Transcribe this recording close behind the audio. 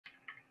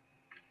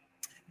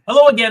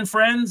Hello again,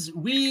 friends.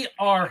 We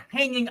are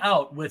hanging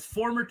out with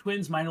former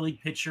Twins minor league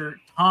pitcher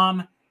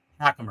Tom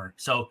Hackimer.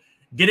 So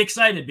get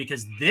excited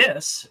because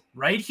this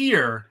right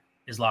here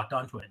is Locked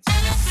On Twins.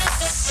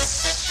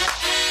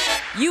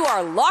 You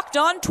are Locked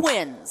On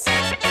Twins,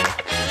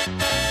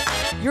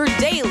 your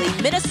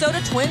daily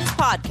Minnesota Twins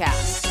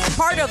podcast,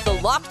 part of the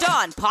Locked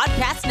On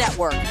Podcast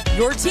Network,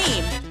 your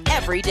team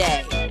every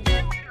day.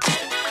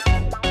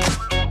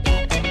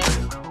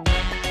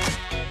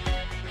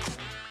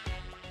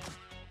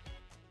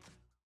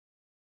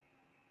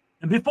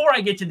 And before I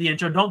get to the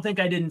intro, don't think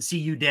I didn't see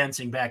you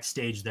dancing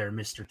backstage there,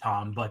 Mr.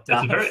 Tom. But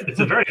it's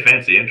a very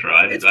fancy intro.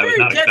 I was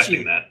not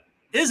expecting that.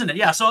 Isn't it?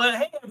 Yeah. So,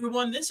 hey,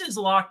 everyone, this is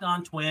Locked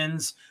On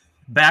Twins,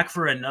 back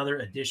for another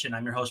edition.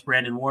 I'm your host,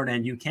 Brandon Warren,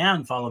 and you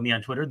can follow me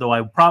on Twitter, though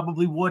I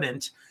probably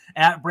wouldn't,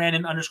 at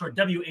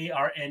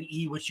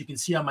Brandon_WARNE, which you can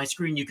see on my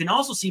screen. You can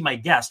also see my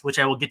guest, which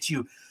I will get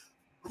to,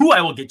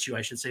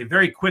 I should say,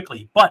 very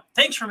quickly. But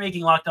thanks for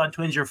making Locked On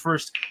Twins your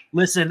first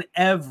listen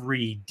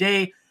every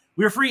day.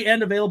 We're free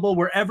and available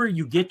wherever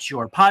you get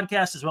your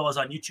podcast, as well as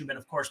on YouTube, and,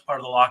 of course, part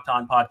of the Locked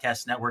On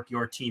Podcast Network,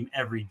 your team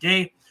every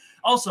day.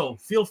 Also,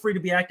 feel free to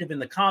be active in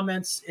the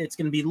comments. It's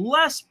going to be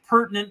less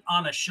pertinent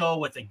on a show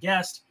with a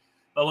guest,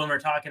 but when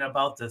we're talking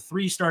about the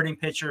three starting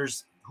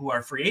pitchers who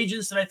are free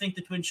agents that I think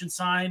the Twins should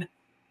sign,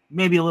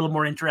 maybe a little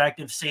more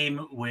interactive,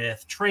 same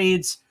with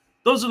trades.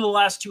 Those are the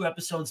last two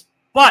episodes.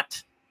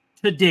 But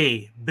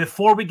today,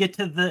 before we get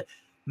to the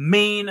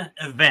main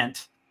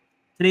event,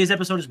 today's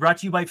episode is brought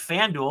to you by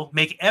FanDuel.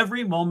 Make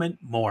every moment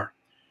more.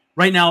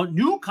 Right now,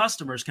 new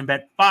customers can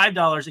bet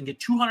 $5 and get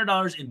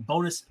 $200 in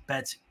bonus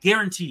bets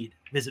guaranteed.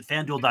 Visit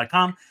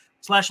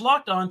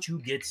FanDuel.com/lockedon to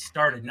get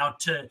started. Now,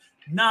 to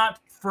not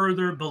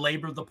further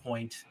belabor the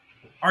point,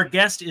 our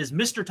guest is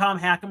Mr. Tom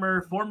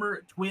Hackimer,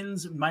 former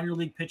Twins minor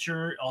league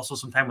pitcher, also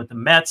some time with the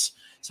Mets,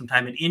 some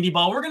time in Indie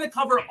ball. We're going to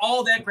cover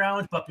all that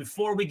ground, but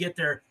before we get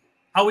there,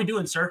 how are we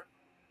doing, sir?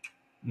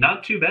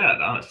 Not too bad,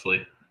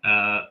 honestly.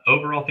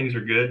 Overall, things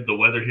are good. The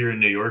weather here in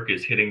New York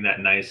is hitting that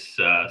nice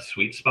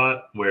sweet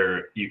spot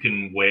where you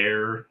can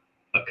wear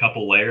a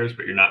couple layers,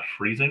 but you're not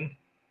freezing.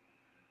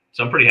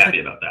 So I'm pretty happy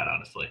about that,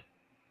 honestly.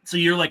 So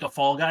you're like a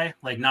fall guy,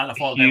 like not a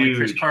fall guy like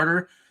Chris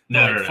Carter,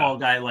 but no, fall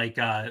guy like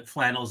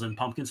flannels and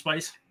pumpkin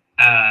spice?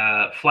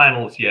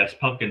 Flannels, yes.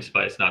 Pumpkin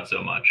spice, not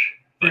so much.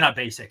 But you're not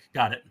basic.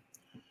 Got it.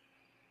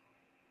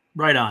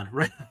 Right on.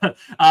 Right.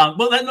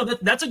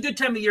 That's a good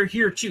time of year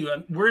here,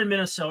 too. We're in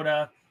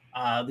Minnesota.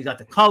 We got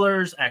the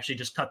colors. I actually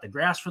just cut the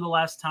grass for the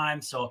last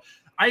time. So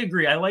I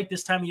agree. I like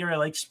this time of year. I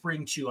like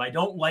spring too. I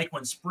don't like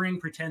when spring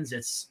pretends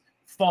it's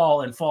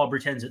fall and fall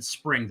pretends it's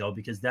spring, though,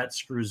 because that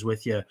screws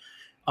with you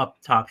up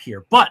top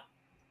here. But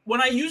when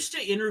I used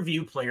to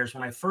interview players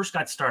when I first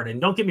got started,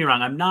 and don't get me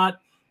wrong, I'm not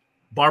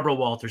Barbara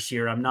Walters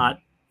here. I'm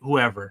not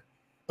whoever.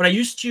 But I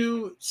used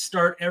to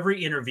start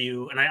every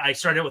interview, and I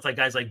started with like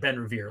guys like Ben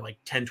Revere like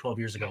 10, 12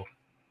 years ago.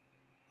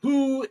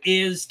 Who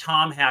is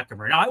Tom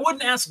Hackimer? Now, I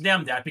wouldn't ask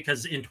them that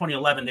because in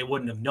 2011, they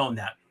wouldn't have known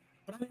that.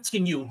 But I'm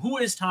asking you, who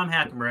is Tom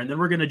Hackimer? And then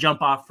we're going to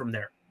jump off from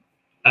there.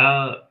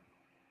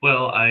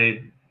 Well,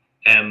 I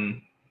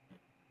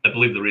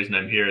believe the reason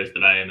I'm here is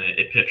that I am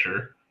a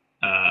pitcher.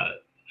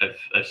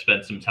 I've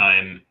spent some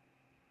time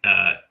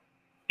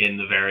in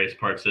the various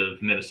parts of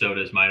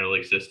Minnesota's minor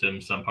league system,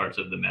 some parts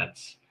of the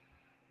Mets.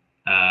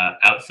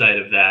 Outside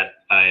of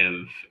that, I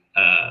have...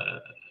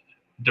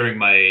 during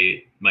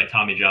my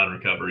Tommy John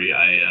recovery,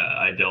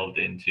 I delved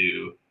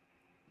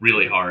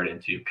really hard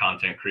into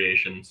content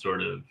creation,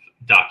 sort of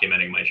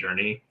documenting my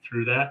journey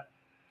through that.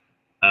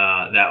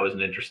 That was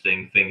an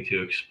interesting thing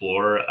to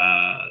explore,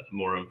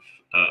 more of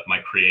my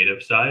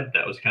creative side.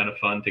 That was kind of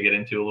fun to get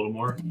into a little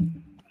more.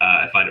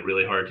 I find it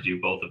really hard to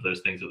do both of those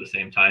things at the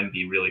same time,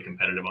 be really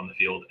competitive on the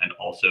field, and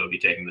also be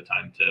taking the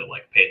time to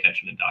like pay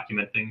attention and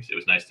document things. It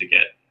was nice to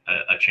get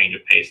a change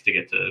of pace to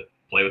get to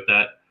play with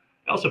that.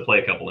 I also play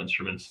a couple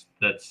instruments.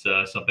 That's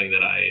something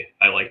that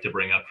I like to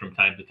bring up from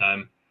time to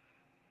time,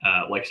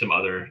 like some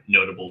other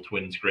notable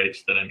Twins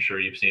greats that I'm sure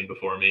you've seen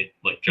before me,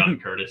 like John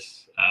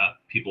Curtis,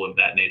 people of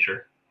that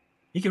nature.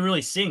 He can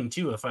really sing,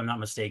 too, if I'm not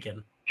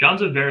mistaken.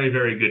 John's a very,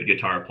 very good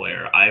guitar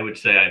player. I would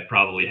say I'd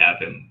probably have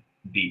him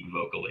beat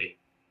vocally.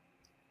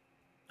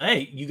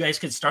 Hey, you guys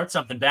could start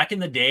something. Back in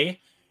the day,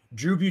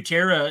 Drew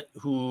Butera,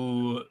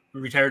 who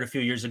retired a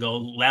few years ago,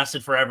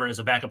 lasted forever as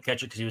a backup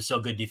catcher because he was so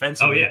good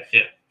defensively. Oh,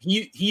 yeah.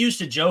 He used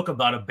to joke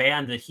about a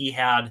band that he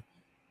had.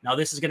 Now,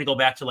 this is going to go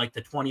back to like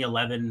the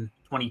 2011,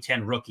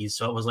 2010 rookies.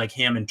 So it was like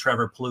him and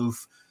Trevor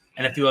Plouffe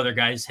and a few other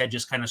guys had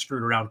just kind of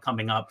screwed around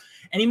coming up.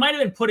 And he might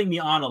have been putting me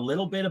on a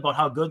little bit about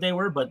how good they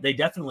were, but they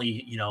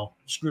definitely,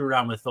 screwed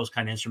around with those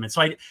kind of instruments.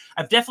 So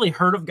I've definitely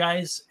heard of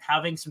guys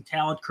having some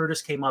talent.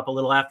 Curtis came up a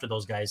little after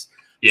those guys.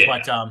 Yeah.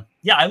 But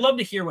I love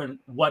to hear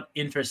what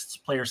interests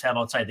players have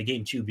outside the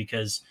game too,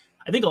 because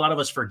I think a lot of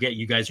us forget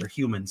you guys are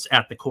humans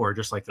at the core,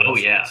 just like the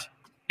rest of us.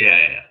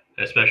 Yeah.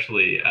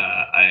 Especially,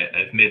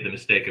 I've made the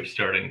mistake of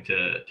starting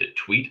to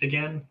tweet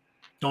again.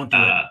 Don't do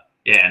it.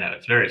 Yeah, no,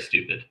 it's very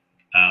stupid.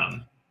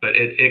 But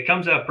it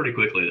comes out pretty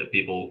quickly that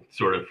people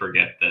sort of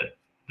forget that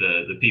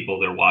the people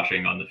they're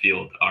watching on the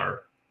field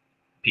are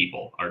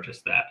people are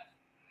just that.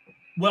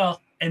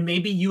 Well, and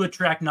maybe you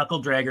attract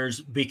knuckle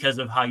draggers because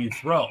of how you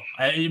throw.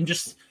 I'm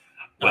just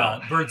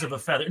birds of a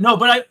feather. No,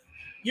 but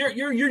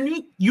your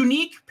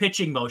unique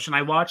pitching motion.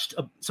 I watched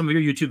some of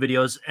your YouTube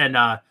videos, and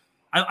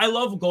I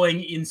love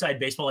going inside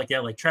baseball like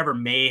that. Like Trevor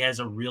May has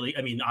a really,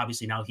 I mean,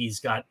 obviously now he's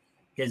got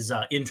his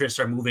interests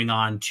are moving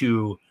on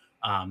to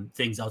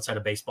things outside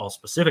of baseball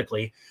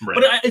specifically. Right.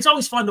 But it's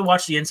always fun to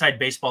watch the inside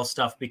baseball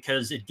stuff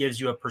because it gives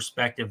you a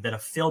perspective that a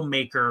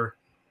filmmaker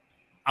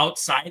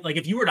outside, like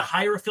if you were to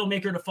hire a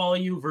filmmaker to follow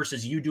you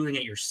versus you doing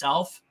it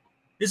yourself,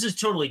 this is a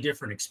totally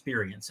different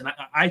experience. And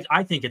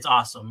I think it's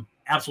awesome.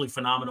 Absolutely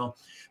phenomenal.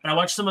 But I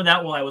watched some of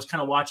that while I was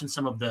kind of watching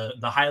some of the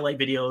highlight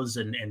videos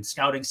and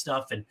scouting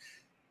stuff and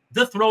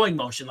the throwing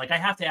motion. Like I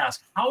have to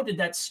ask, how did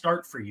that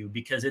start for you?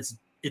 Because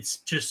it's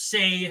to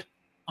say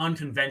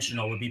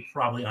unconventional would be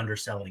probably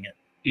underselling it.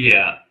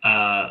 Yeah.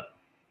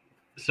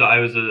 So I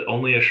was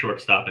only a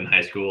shortstop in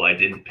high school. I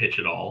didn't pitch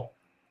at all.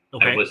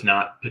 Okay. I was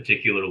not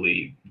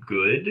particularly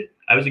good.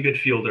 I was a good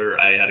fielder.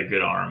 I had a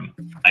good arm.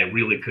 I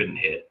really couldn't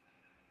hit.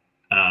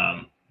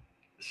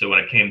 So when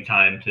it came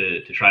time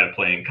to try to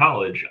play in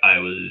college, I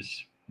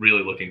was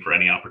really looking for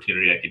any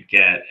opportunity I could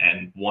get.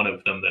 And one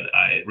of them that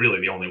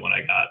the only one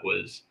I got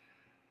was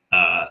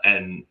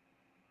an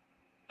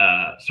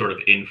sort of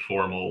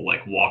informal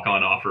like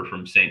walk-on offer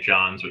from St.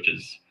 John's, which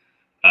is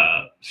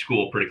a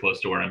school pretty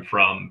close to where I'm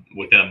from,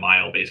 within a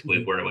mile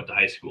basically of where I went to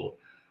high school,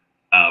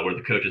 where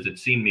the coaches had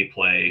seen me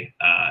play,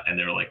 and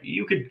they were like,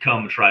 you could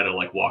come try to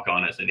like walk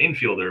on as an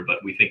infielder,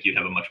 but we think you'd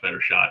have a much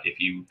better shot if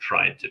you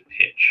tried to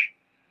pitch.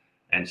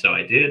 And so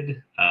I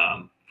did.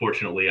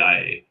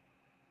 Fortunately,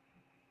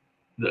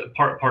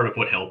 part of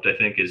what helped, I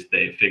think, is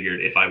they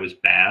figured if I was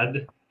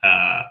bad,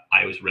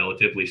 I was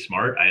relatively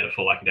smart. I had a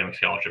full academic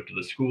scholarship to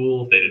the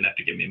school. They didn't have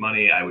to give me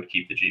money. I would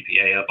keep the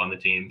GPA up on the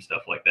team,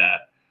 stuff like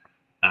that.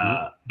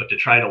 But to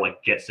try to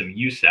like get some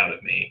use out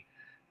of me,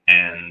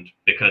 and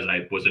because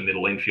I was a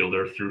middle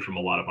infielder, threw from a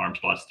lot of arm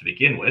spots to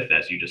begin with,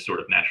 as you just sort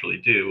of naturally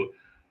do,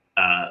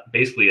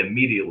 basically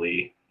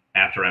immediately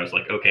after I was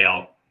like, okay,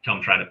 I'll come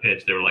try to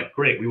pitch, they were like,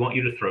 great, we want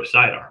you to throw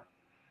sidearm.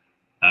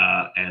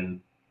 And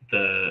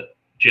that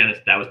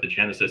was the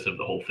genesis of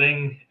the whole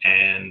thing.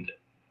 And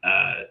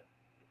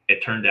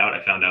it turned out,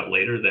 I found out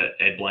later that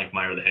Ed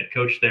Blankmeyer, the head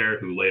coach there,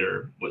 who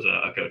later was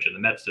a coach in the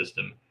Mets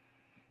system,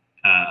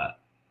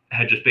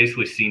 had just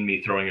basically seen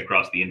me throwing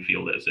across the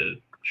infield as a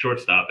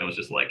shortstop and was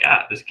just like,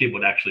 this kid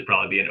would actually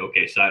probably be an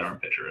okay sidearm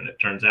pitcher. And it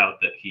turns out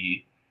that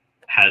he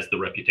has the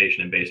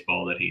reputation in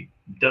baseball that he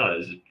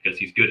does because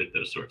he's good at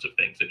those sorts of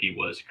things. And he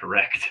was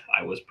correct.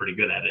 I was pretty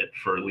good at it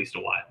for at least a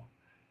while.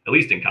 At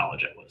least in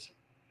college I was.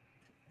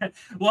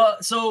 Well,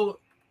 so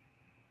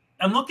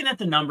I'm looking at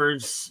the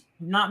numbers,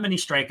 not many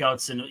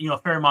strikeouts and, a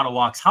fair amount of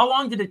walks. How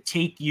long did it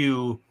take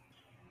you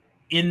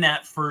in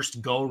that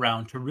first go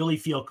round to really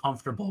feel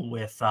comfortable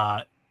with,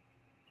 I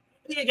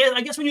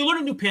guess when you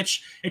learn a new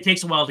pitch, it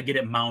takes a while to get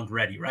it mound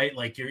ready, right?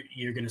 Like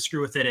you're going to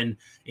screw with it in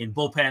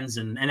bullpens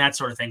and that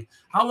sort of thing.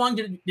 How long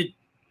did it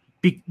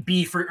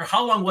be for, or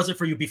how long was it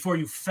for you before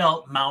you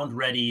felt mound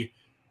ready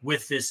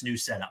with this new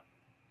setup?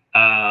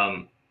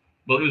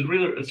 Well, it was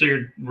really, so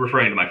you're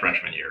referring to my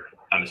freshman year,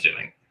 I'm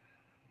assuming.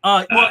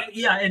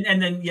 Yeah.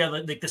 And then,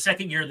 like the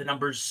second year, the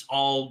numbers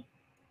all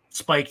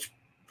spiked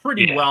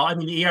pretty well. I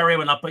mean, the ERA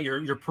went up, but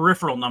your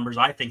peripheral numbers,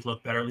 I think,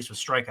 look better, at least with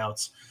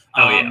strikeouts.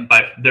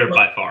 They're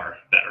by far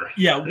better.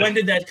 Yeah. When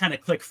did that kind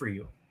of click for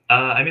you?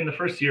 I mean, the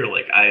first year,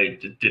 like I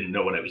didn't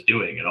know what I was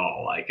doing at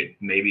all. I could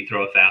maybe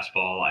throw a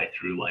fastball. I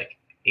threw like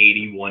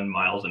 81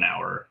 miles an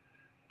hour.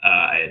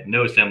 I had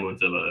no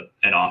semblance of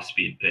an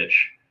off-speed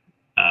pitch.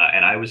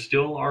 And I was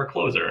still our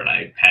closer, and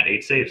I had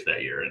 8 saves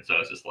that year. And so I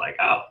was just like,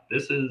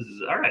 this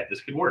is all right.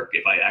 This could work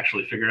if I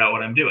actually figured out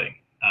what I'm doing.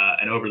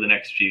 And over the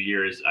next few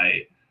years,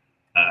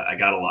 I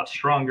got a lot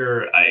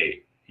stronger.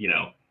 I,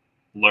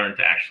 learned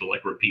to actually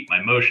like repeat my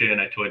motion.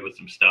 I toyed with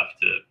some stuff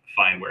to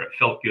find where it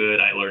felt good.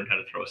 I learned how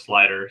to throw a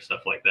slider,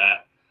 stuff like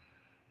that.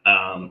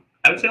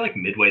 I would say like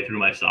midway through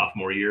my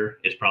sophomore year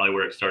is probably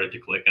where it started to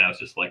click. And I was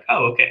just like,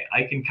 okay,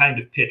 I can kind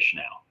of pitch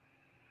now.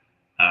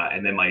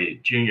 And then my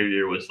junior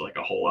year was like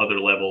a whole other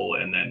level.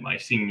 And then my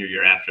senior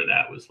year after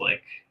that was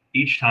like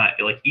each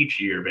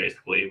year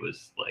basically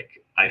was like,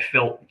 I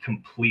felt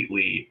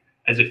completely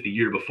as if the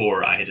year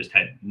before I had just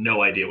had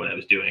no idea what I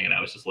was doing. And I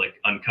was just like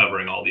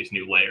uncovering all these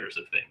new layers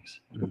of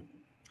things.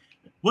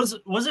 Was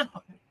it,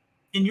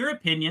 in your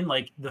opinion,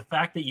 like the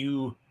fact that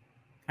you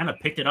kind of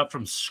picked it up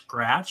from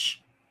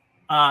scratch?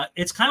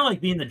 It's kind of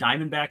like being the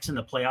Diamondbacks in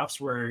the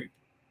playoffs, where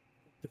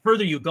the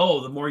further you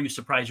go, the more you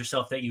surprise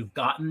yourself that you've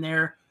gotten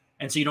there.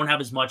 And so you don't have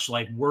as much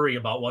like worry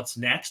about what's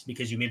next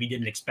because you maybe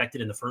didn't expect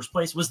it in the first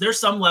place. Was there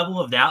some level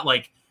of that?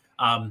 Like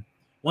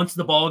once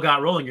the ball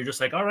got rolling, you're just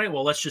like, all right,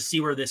 well, let's just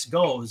see where this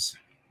goes.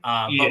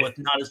 But with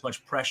not as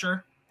much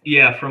pressure.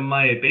 Yeah. From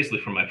my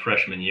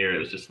freshman year, it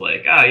was just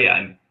like,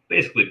 I'm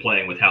basically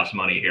playing with house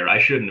money here. I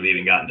shouldn't have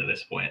even gotten to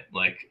this point.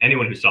 Like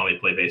anyone who saw me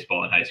play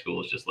baseball in high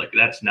school is just like,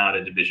 that's not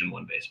a Division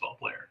I baseball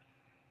player.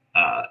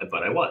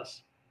 But I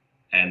was.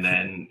 And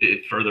then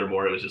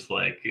furthermore, it was just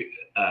like,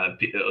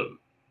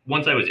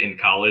 once I was in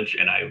college,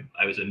 and I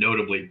was a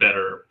notably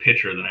better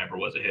pitcher than I ever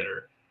was a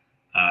hitter.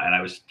 And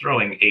I was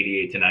throwing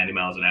 88 to 90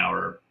 miles an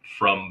hour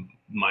from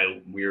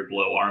my weird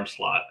low arm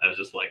slot. I was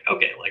just like,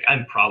 okay, like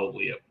I'm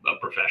probably a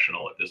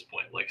professional at this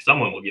point. Like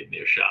someone will give me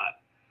a shot.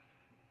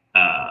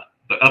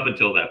 But up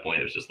until that point,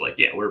 it was just like,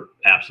 yeah, we're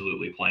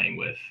absolutely playing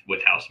with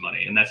house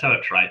money. And that's how I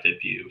tried to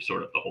view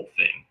sort of the whole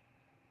thing.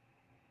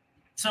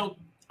 So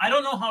I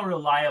don't know how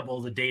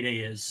reliable the data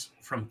is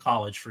from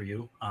college for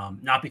you.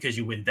 Not because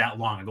you went that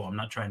long ago. I'm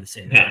not trying to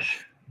say that.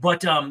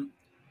 But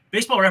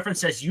Baseball Reference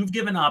says you've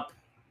given up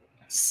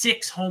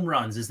 6 home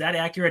runs. Is that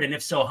accurate? And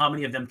if so, how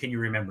many of them can you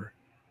remember?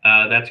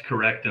 That's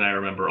correct. And I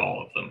remember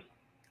all of them.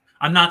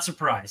 I'm not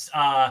surprised.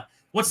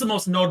 What's the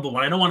most notable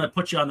one? I don't want to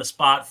put you on the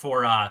spot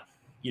for,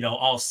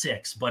 all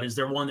 6, but is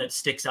there one that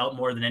sticks out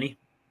more than any?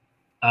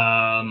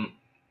 I'm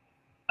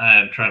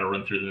trying to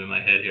run through them in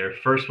my head here.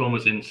 First one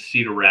was in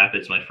Cedar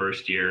Rapids my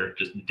first year,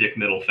 just dick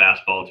middle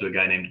fastball to a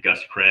guy named Gus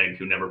Craig,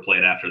 who never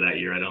played after that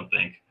year, I don't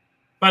think.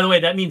 By the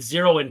way, that means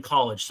 0 in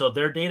college. So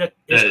their data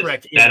is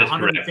correct. In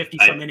 150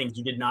 some innings,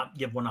 you did not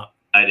give one up.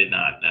 I did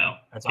not, no.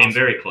 That's Came awesome.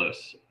 very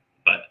close.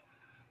 But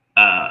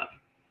I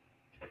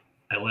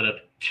let up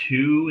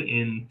 2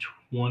 in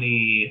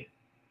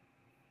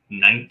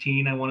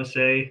 2019, I want to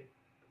say.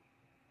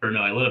 Or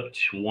no, I let up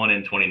 1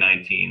 in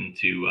 2019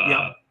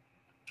 to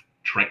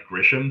Trent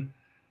Grisham.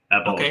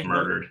 That ball was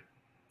murdered.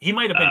 He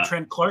might have been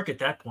Trent Clark at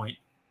that point.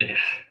 Yeah.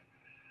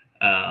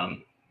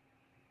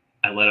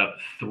 I let up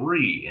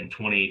 3 in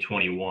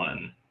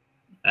 2021.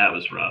 That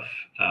was rough.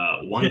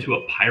 1 to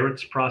a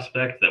Pirates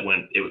prospect that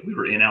we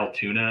were in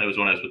Altoona. It was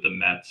when I was with the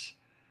Mets.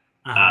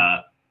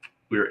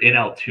 We were in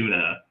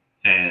Altoona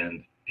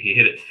and he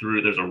hit it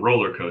through. There's a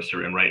roller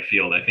coaster in right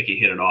field. I think he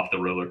hit it off the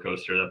roller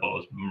coaster. That ball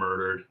was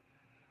murdered.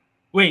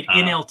 Wait,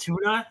 in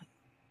Altoona?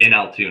 In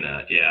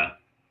Altoona, yeah.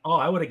 Oh,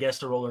 I would have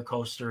guessed a roller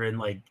coaster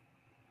in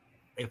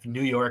if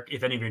any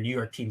of your New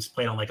York teams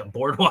played on a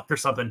boardwalk or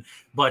something.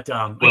 But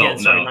again,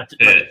 sorry,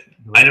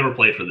 I never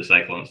played for the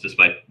Cyclones,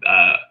 despite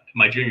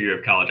my junior year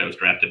of college. I was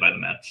drafted by the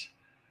Mets.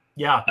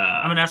 Yeah,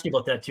 I'm gonna ask you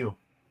about that too.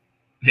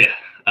 Yeah.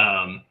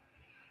 Oh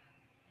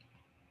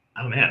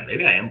man,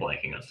 maybe I am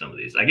blanking on some of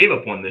these. I gave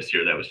up one this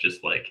year that was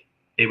just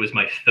it was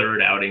my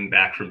 3rd outing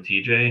back from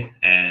TJ,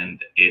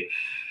 and it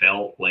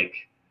felt like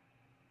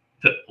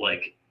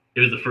it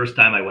was the first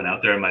time I went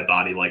out there and my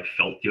body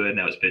felt good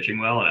and I was pitching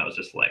well, and I was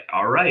just like,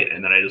 all right.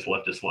 And then I just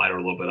left a slider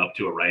a little bit up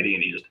to a righty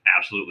and he just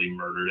absolutely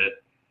murdered it.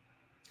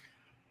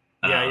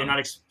 Yeah, you're not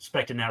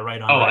expecting that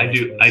right on. Oh, I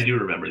do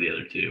remember the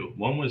other 2.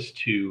 One was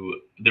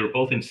they were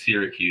both in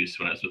Syracuse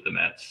when I was with the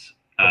Mets.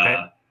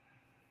 Okay.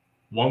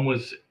 One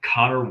was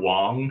Connor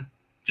Wong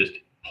just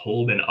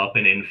pulled an up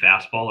and in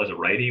fastball as a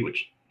righty,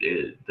 which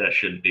that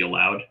shouldn't be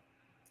allowed.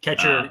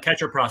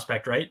 Catcher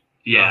prospect, right?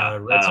 Yeah.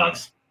 Red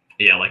Sox.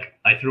 Yeah,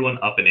 I threw one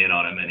up and in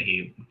on him, and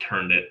he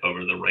turned it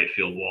over the right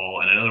field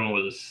wall. And another one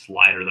was a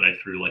slider that I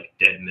threw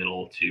dead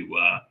middle to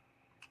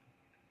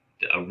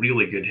a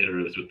really good hitter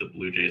who was with the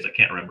Blue Jays. I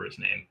can't remember his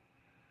name.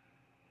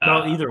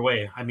 Well, either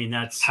way, I mean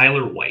that's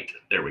Tyler White.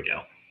 There we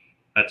go.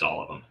 That's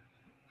all of them.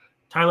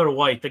 Tyler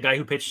White, the guy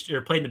who pitched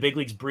or played in the big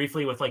leagues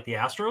briefly with the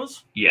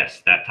Astros.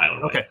 Yes, that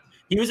Tyler White. Okay.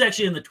 He was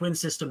actually in the Twin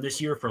system this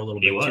year for a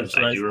little bit too.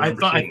 So I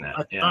thought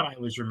I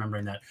was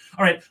remembering that.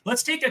 All right,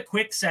 let's take a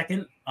quick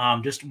second,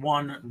 just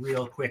one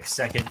real quick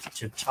second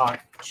to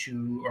talk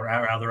to, or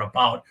rather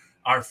about,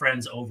 our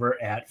friends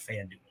over at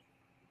FanDuel.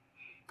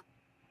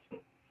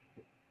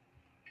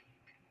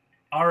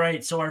 All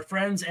right, so our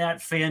friends at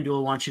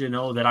FanDuel want you to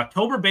know that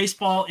October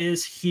baseball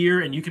is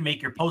here, and you can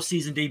make your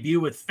postseason debut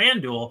with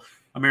FanDuel,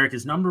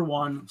 America's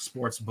 #1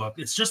 sports book.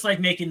 It's just like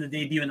making the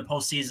debut in the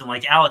postseason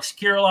like Alex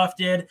Kirilloff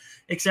did,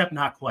 except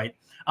not quite.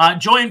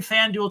 Join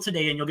FanDuel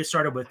today, and you'll get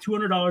started with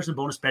 $200 in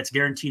bonus bets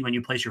guaranteed when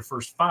you place your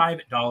first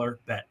 $5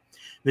 bet.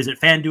 Visit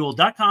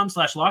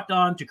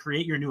FanDuel.com/lockedon to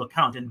create your new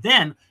account, and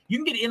then you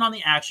can get in on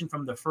the action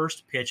from the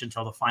first pitch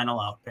until the final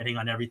out, betting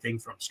on everything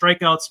from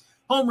strikeouts,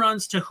 home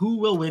runs, to who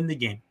will win the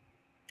game.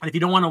 And if you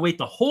don't want to wait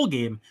the whole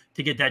game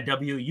to get that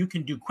W, you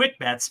can do quick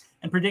bets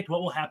and predict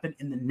what will happen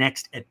in the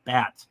next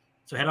at-bat.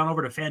 So head on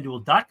over to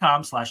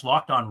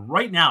FanDuel.com/lockedon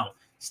right now.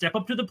 Step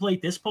up to the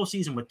plate this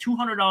postseason with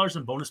 $200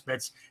 in bonus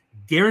bets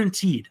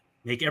guaranteed.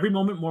 Make every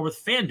moment more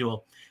with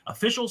FanDuel,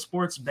 official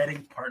sports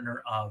betting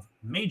partner of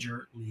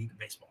Major League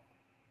Baseball.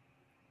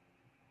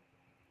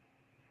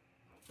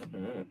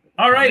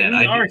 All right,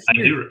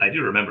 I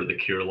do remember the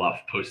Kirilloff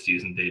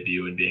postseason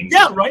debut and being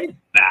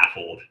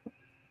baffled.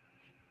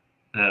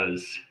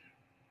 It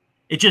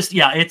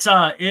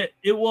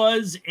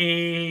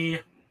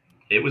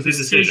was a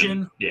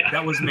decision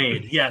that was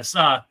made. Yes.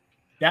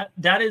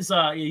 That is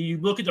you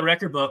look at the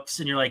record books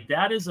and you're like,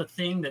 that is a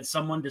thing that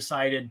someone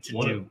decided to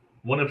do.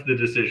 One of the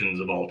decisions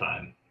of all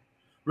time.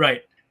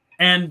 Right.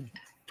 And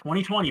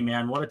 2020,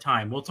 man, what a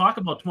time. We'll talk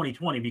about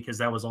 2020 because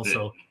that was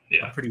also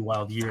a pretty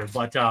wild year,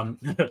 but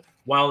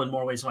wild in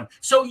more ways than one.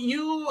 So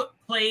you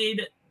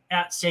played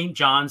at St.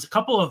 John's, a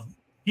couple of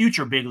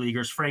future big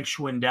leaguers, Frank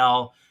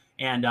Schwindel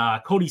and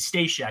Cody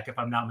Stashak, if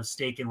I'm not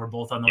mistaken, were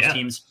both on those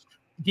teams.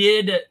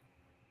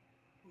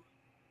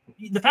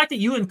 the fact that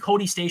you and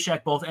Cody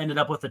Stashak both ended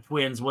up with the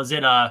Twins, was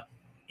it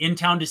in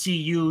town to see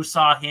you,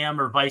 saw him,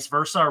 or vice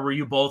versa? Or were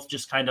you both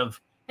just kind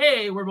of,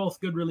 hey, we're both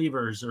good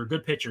relievers or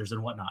good pitchers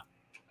and whatnot?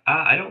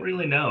 I don't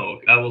really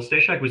know. Well,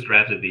 Stashak was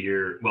drafted the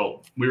year.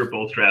 Well, we were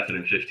both drafted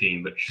in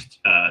 15, but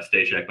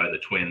Stashak by the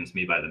Twins,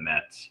 me by the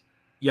Mets.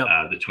 Yep.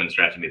 The Twins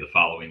drafted me the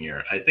following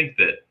year. I think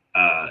that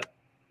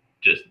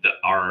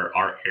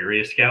our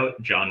area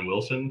scout, John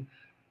Wilson,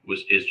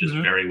 is just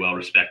very well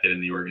respected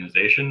in the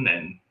organization,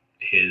 and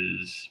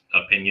his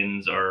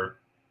opinions are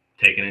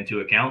taken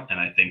into account. And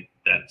I think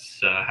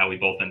that's how we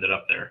both ended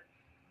up there.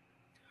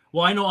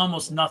 Well, I know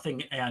almost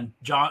nothing. And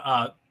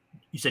John,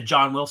 you said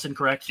John Wilson,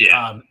 correct?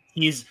 Yeah.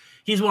 He's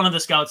one of the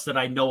scouts that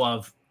I know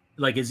of,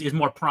 like is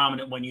more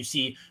prominent when you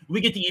see,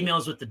 we get the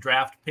emails with the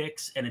draft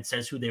picks and it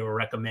says who they were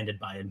recommended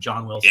by, and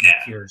John Wilson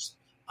appears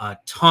a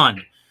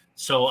ton.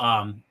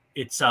 So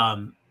it's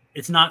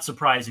not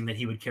surprising that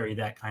he would carry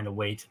that kind of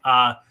weight.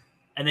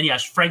 And then,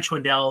 yes, Frank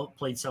Schwindel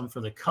played some for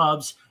the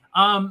Cubs.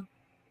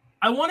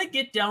 I want to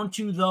get down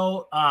to,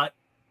 though,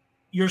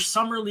 your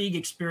summer league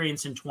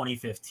experience in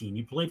 2015.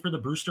 You played for the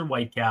Brewster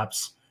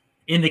Whitecaps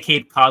in the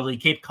Cape Cod League.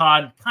 Cape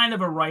Cod, kind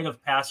of a rite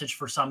of passage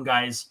for some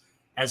guys,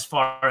 as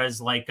far as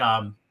like,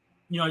 I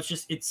feel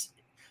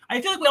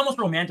like we almost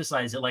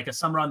romanticize it, like a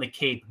summer on the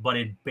Cape, but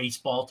in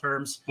baseball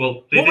terms.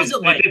 Well, they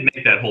did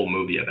make that whole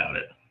movie about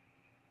it.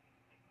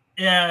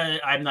 Yeah,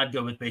 I'm not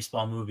good with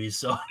baseball movies,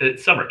 so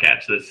it's Summer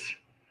Catch. That's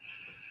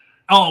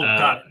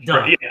God,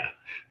 duh. Yeah.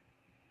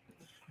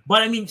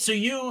 But I mean, so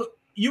you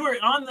were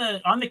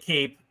on the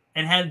Cape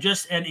and had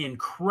just an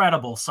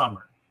incredible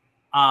summer.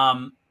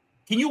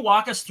 Can you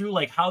walk us through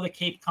like how the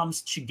Cape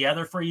comes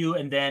together for you?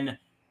 And then,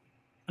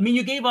 I mean,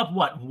 you gave up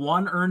what,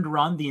 one earned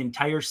run the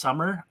entire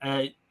summer?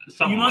 You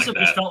must have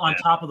just felt on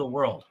top of the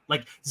world.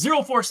 Like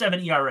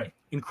 0.47 ERA,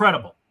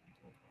 incredible.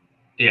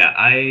 Yeah,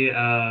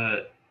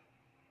 I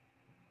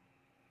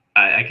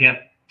can't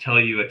tell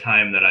you a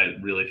time that I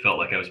really felt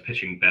like I was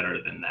pitching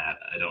better than that.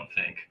 I don't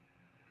think.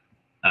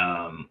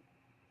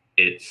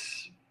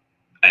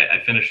 I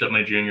finished up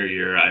my junior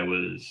year. I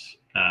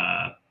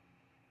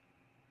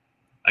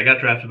got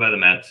drafted by the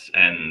Mets,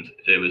 and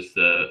it was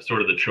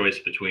the choice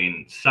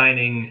between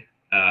signing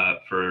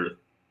for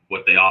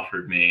what they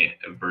offered me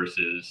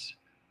versus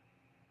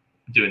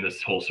doing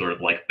this whole sort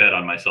of like bet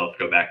on myself,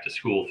 go back to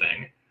school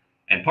thing.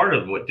 And part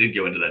of what did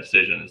go into that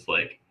decision is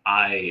like,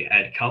 I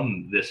had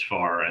come this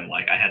far and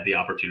like I had the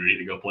opportunity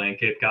to go play in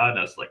Cape Cod, and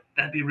I was like,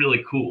 that'd be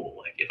really cool.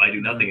 Like if I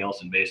do nothing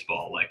else in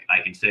baseball, like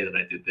I can say that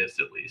I did this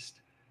at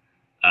least.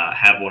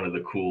 Have one of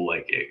the cool,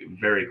 like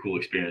very cool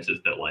experiences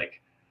that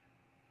like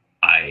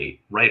I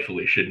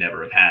rightfully should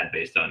never have had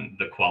based on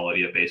the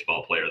quality of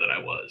baseball player that I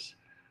was.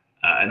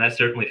 And that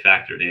certainly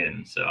factored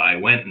in. So I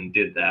went and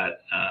did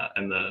that.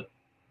 And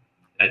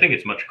I think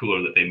it's much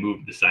cooler that they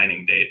moved the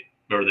signing date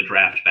or the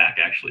draft back,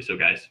 actually, so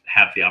guys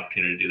have the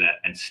opportunity to do that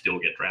and still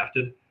get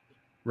drafted.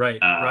 Right,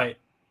 right.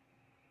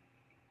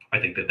 I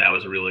think that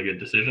was a really good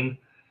decision.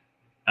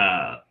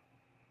 But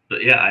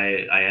yeah,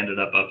 I ended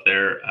up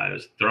there. I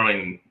was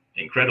throwing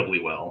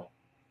incredibly well,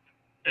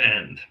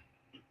 and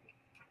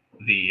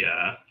the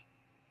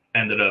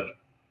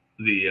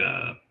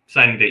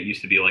signing date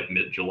used to be like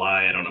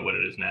mid-July. I don't know what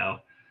it is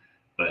now,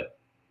 but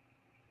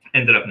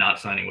ended up not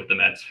signing with the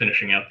Mets.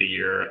 Finishing out the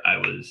year, I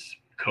was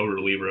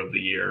co-reliever of the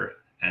year.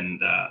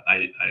 And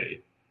I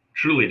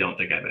truly don't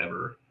think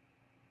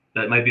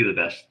that might be the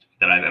best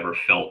that I've ever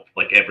felt,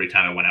 like every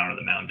time I went out on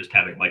the mound, just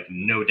having like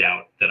no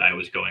doubt that I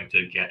was going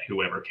to get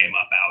whoever came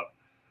up out.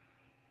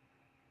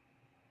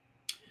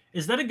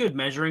 Is that a good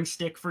measuring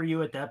stick for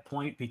you at that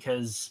point?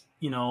 Because,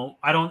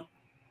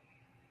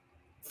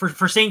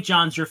 for St.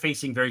 John's, you're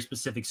facing very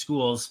specific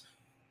schools,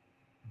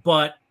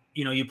 but,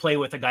 you play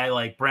with a guy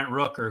like Brent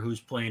Rooker, who's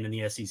playing in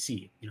the SEC.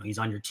 He's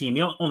on your team.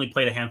 You only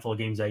played a handful of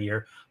games that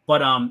year,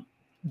 but,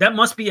 that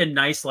must be a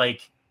nice,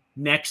 like,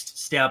 next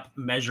step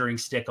measuring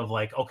stick of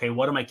like, okay,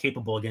 what am I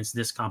capable against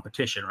this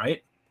competition,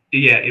 right?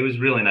 Yeah, it was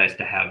really nice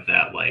to have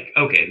that, like,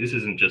 okay, this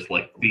isn't just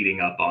like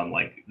beating up on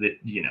like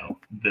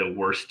the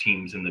worst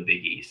teams in the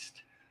Big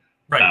East.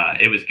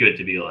 Right. It was good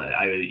to be like,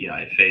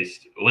 I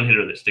faced one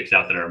hitter that sticks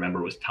out that I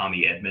remember was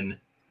Tommy Edman.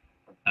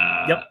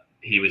 Yep.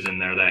 He was in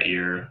there that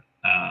year.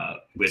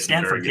 With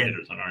some very good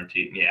hitters on our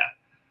team. Yeah.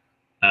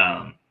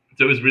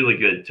 So it was really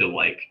good to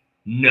like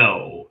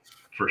know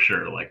for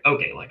sure, like,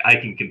 okay, like I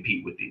can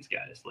compete with these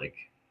guys. Like,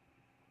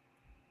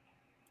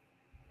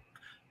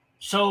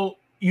 so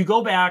you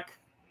go back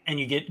and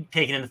you get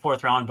taken in the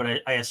fourth round,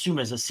 but I assume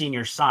as a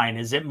senior sign,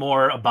 is it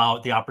more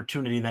about the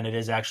opportunity than it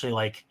is actually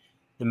like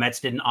the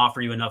Mets didn't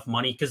offer you enough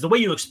money? Because the way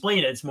you explain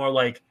it, it's more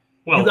like,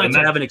 well, you got to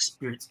have an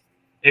experience.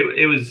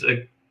 It was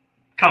a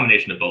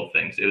combination of both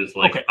things. It was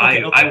like,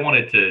 I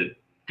wanted to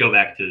go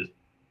back to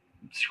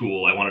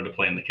school. I wanted to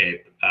play in the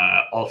Cape.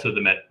 Also, the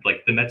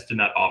Mets did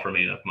not offer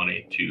me enough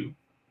money to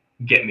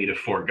get me to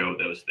forego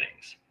those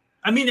things.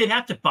 I mean, they'd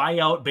have to buy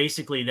out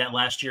basically that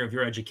last year of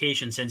your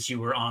education since you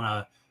were on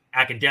a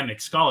academic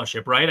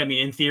scholarship, right? I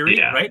mean, in theory,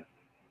 yeah. Right?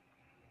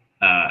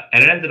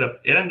 And it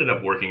ended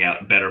up working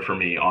out better for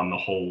me on the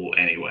whole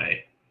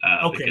anyway.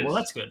 Okay, well,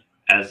 that's good.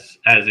 As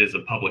is a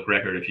public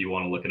record, if you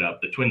want to look it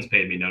up, the Twins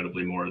paid me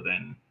notably more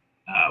than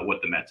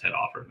what the Mets had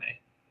offered me.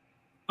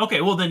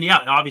 Okay, well then, yeah,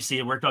 obviously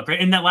it worked out great.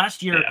 And that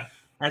last year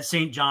at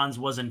St. John's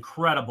was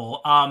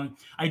incredible.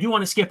 I do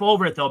want to skip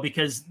over it though,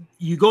 because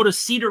you go to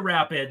Cedar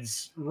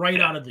Rapids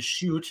right out of the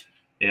chute.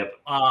 Yep.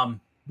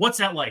 What's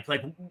that like?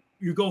 Like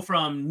you go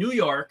from New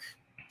York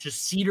to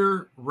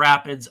Cedar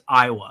Rapids,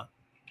 Iowa.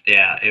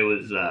 Yeah, it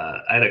was.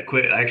 I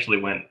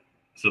actually went.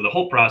 So the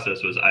whole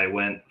process was I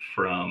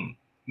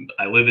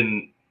live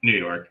in New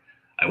York.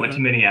 I went to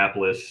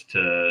Minneapolis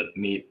to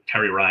meet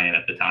Terry Ryan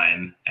at the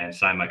time and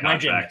sign my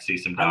contract, see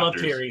some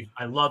doctors.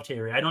 I love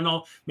Terry. I don't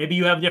know. Maybe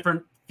you have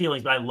different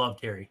feelings, but I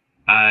love Terry.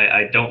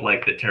 I don't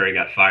like that Terry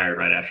got fired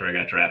right after I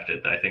got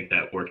drafted. I think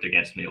that worked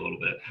against me a little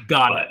bit.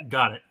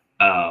 Got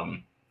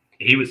it.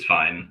 He was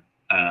fine.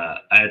 I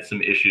had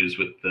some issues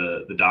with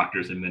the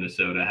doctors in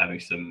Minnesota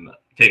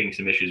taking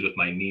some issues with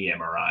my knee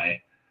MRI.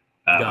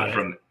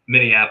 From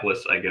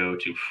Minneapolis, I go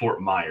to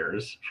Fort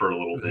Myers for a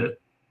little bit.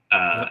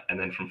 And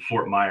then from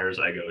Fort Myers,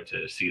 I go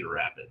to Cedar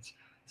Rapids.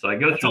 So I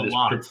go through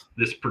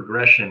this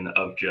progression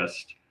of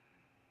just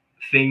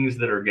things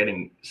that are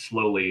getting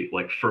slowly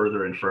like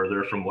further and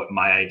further from what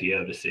my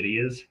idea of a city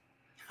is.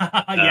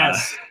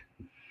 Yes.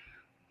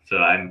 So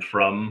I'm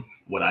from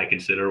what I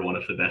consider one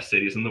of the best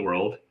cities in the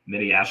world.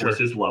 Minneapolis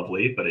is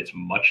lovely, but it's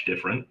much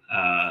different.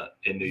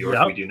 In New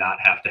York, we do not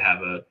have to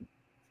have a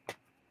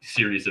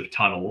series of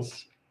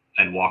tunnels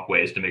and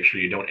walkways to make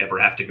sure you don't ever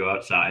have to go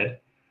outside.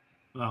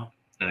 Well,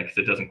 because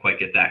it doesn't quite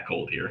get that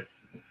cold here.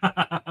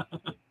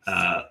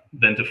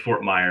 Then to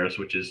Fort Myers,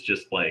 which is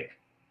just like,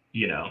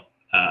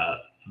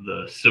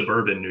 the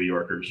suburban New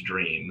Yorker's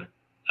dream.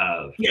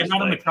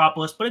 Not a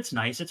metropolis, but it's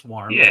nice. It's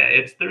warm.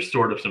 Yeah, there's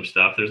sort of some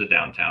stuff. There's a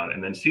downtown.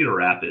 And then Cedar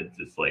Rapids,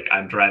 it's like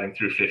I'm driving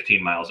through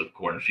 15 miles of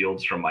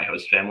cornfields from my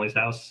host family's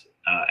house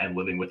and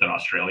living with an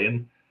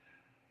Australian.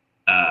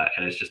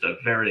 And it's just a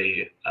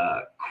very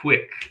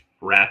quick,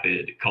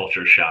 rapid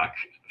culture shock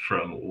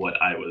from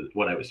what I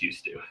was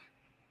used to.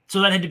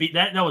 So that had to be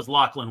that was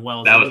Lachlan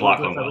Wells. That was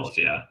Lachlan Wells,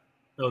 yeah.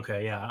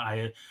 Okay,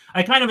 yeah.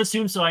 I kind of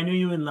assumed so. I knew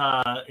you in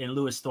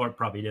Lewis Thorpe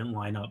probably didn't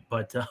line up,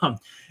 but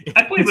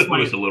I played with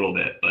Lewis a little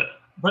bit,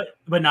 but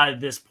not at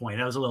this point.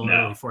 That was a little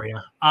early for you.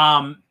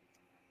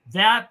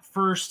 That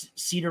first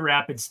Cedar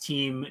Rapids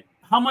team,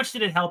 how much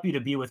did it help you to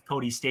be with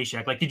Cody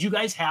Stashak? Like, did you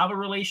guys have a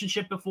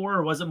relationship before,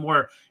 or was it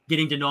more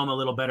getting to know him a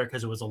little better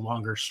because it was a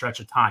longer stretch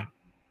of time?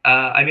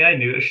 I mean, I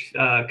knew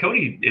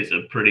Cody is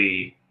a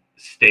pretty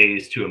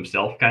stays to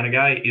himself kind of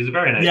guy. He's a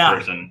very nice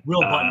person.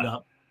 Real buttoned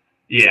up.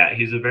 Yeah,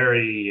 he's a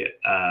very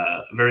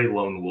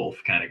lone wolf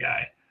kind of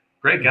guy.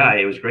 Great guy.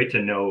 It was great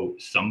to know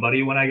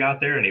somebody when I got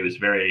there, and it was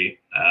very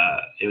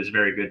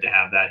good to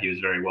have that. He was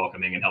very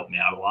welcoming and helped me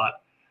out a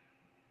lot.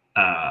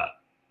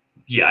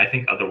 I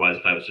think otherwise,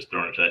 if I was just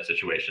thrown into that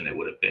situation, it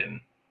would have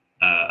been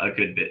a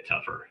good bit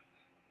tougher.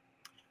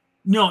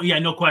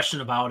 No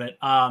question about it.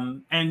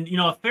 And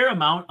a fair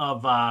amount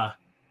of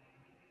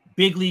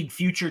big league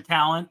future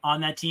talent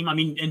on that team. I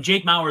mean, and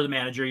Jake Maurer, the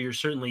manager, you're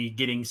certainly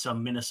getting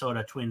some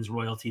Minnesota Twins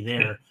royalty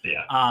there.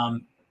 Yeah.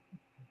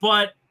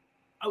 But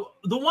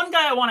the one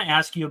guy I want to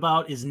ask you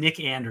about is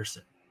Nick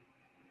Anderson,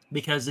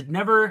 because it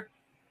never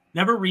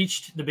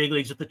reached the big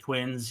leagues with the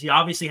Twins. He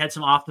obviously had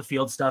some off the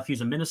field stuff.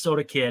 He's a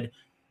Minnesota kid.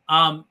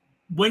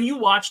 When you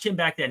watched him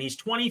back then, he's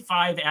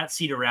 25 at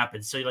Cedar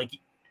Rapids. So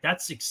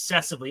that's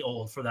excessively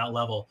old for that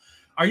level.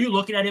 Are you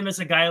looking at him as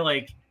a guy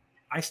like,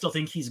 I still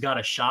think he's got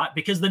a shot?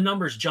 Because the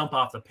numbers jump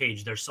off the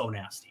page. They're so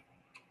nasty.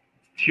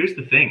 Here's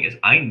the thing is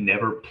I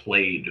never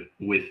played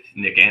with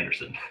Nick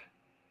Anderson.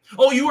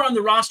 Oh, you were on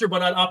the roster,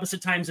 but at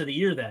opposite times of the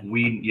year then.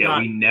 We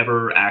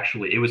never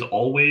actually, it was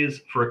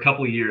always for a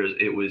couple of years.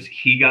 It was,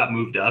 he got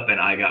moved up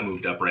and I got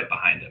moved up right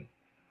behind him.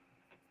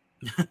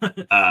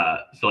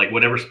 So like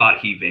whatever spot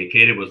he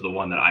vacated was the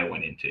one that I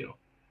went into.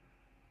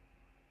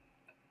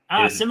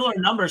 Similar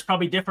numbers,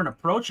 probably different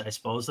approach, I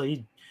suppose. So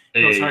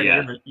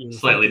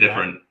slightly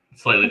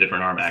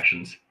different arm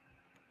actions.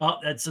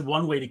 Well, that's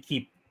one way to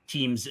keep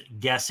teams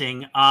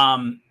guessing.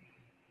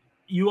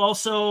 You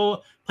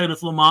also played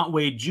with Lamont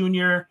Wade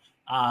Jr.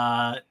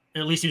 At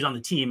least he was on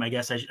the team, I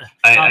guess. I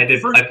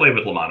did. I played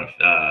with Lamont.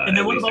 And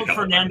then what about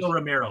Fernando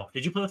Romero?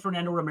 Did you play with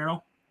Fernando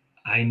Romero?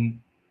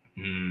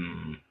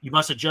 You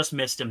must have just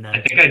missed him then.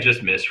 I think I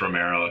just missed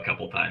Romero a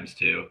couple times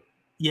too.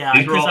 Yeah,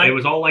 it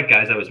was all like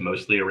guys I was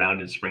mostly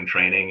around in spring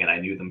training, and I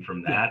knew them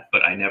from that.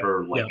 But I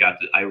never got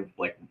to.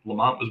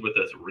 Lamont was with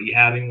us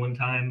rehabbing one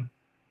time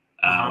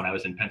when I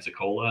was in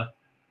Pensacola.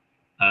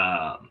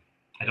 I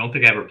don't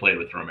think I ever played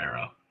with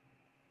Romero.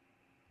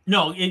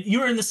 No, you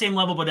were in the same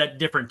level, but at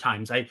different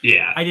times. I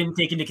didn't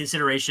take into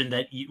consideration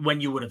that when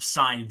you would have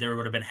signed, there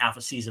would have been half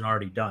a season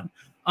already done.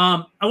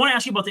 I want to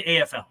ask you about the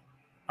AFL.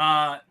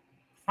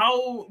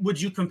 How would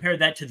you compare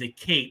that to the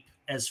Cape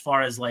as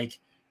far as like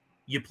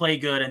you play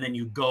good and then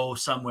you go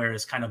somewhere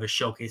as kind of a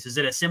showcase? Is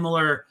it a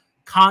similar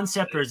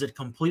concept or is it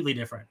completely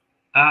different?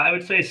 I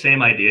would say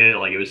same idea.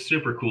 Like it was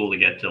super cool to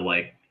get to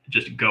like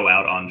just go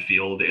out on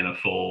field in a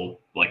full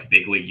like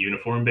big league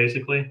uniform,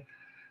 basically.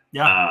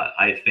 Yeah.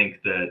 I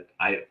think that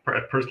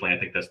personally, I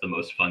think that's the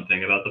most fun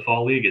thing about the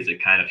fall league is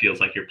it kind of feels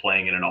like you're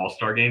playing in an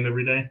all-star game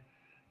every day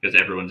because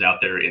everyone's out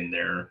there in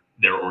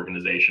their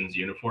organization's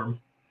uniform.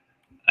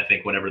 I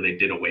think whenever they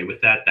did away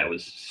with that, that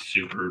was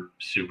super,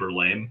 super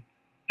lame.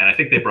 And I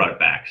think they brought it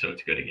back, so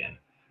it's good again.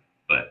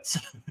 But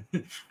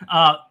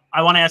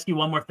I want to ask you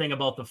one more thing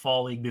about the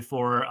fall league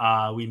before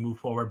we move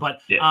forward.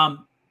 But yeah.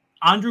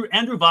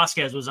 Andrew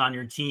Vasquez was on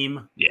your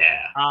team.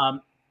 Yeah.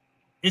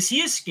 Is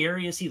he as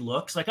scary as he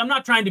looks? Like, I'm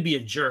not trying to be a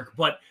jerk,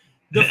 but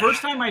the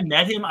first time I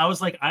met him, I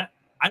was like, I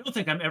don't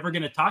think I'm ever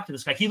going to talk to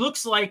this guy. He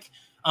looks like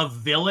a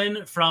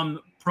villain from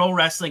pro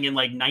wrestling in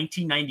like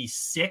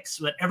 1996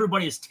 that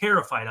everybody is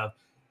terrified of.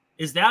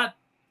 Is that?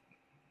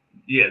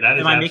 Yeah,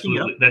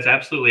 that's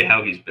absolutely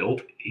how he's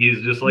built.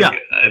 He's just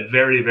like a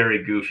very,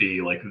 very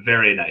goofy, like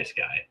very nice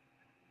guy.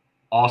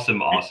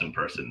 Awesome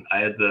person.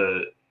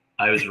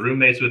 I was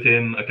roommates with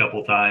him a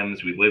couple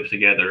times. We lived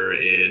together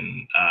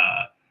in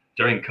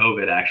during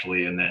COVID,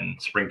 actually, and then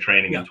spring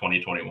training in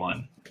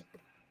 2021.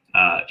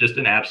 Just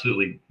an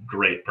absolutely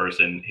great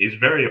person. He's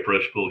very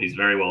approachable. He's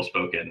very well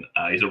spoken.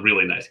 He's a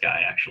really nice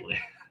guy, actually.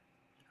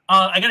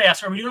 I got to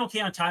ask, are we doing okay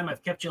on time?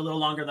 I've kept you a little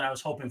longer than I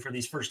was hoping for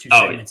these first two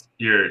segments.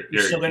 You're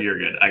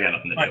good. I got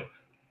nothing to do.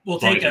 We'll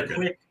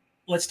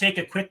let's take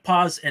a quick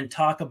pause and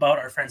talk about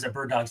our friends at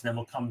Bird Dogs, and then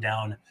we'll come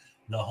down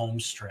the home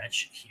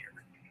stretch here.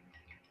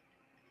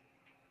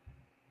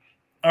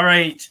 All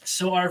right,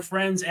 so our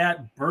friends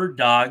at Bird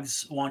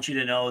Dogs want you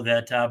to know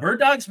that Bird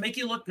Dogs make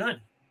you look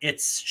good.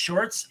 It's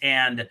shorts,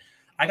 and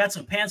I got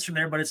some pants from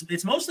there, but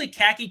it's mostly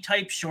khaki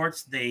type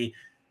shorts. They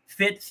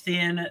fit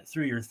thin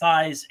through your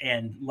thighs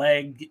and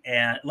legs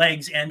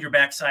and your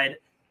backside.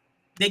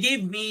 They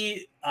gave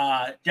me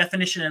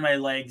definition in my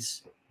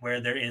legs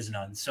where there is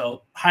none,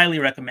 so highly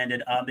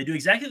recommended. They do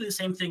exactly the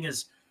same thing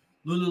as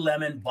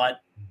Lululemon,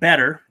 but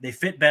better. They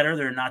fit better.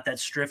 They're not that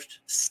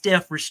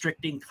stiff,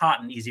 restricting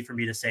cotton, easy for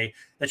me to say,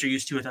 that you're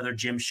used to with other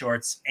gym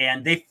shorts.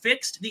 And they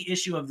fixed the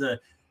issue of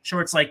the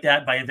shorts like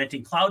that by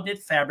inventing cloud knit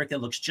fabric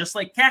that looks just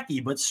like khaki,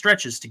 but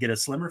stretches to get a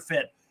slimmer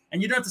fit.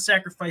 And you don't have to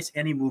sacrifice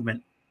any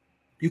movement.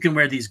 You can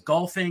wear these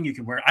golfing.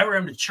 I wear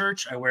them to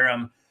church. I wear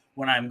them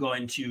when I'm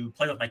going to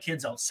play with my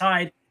kids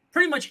outside,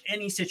 pretty much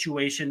any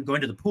situation, going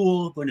to the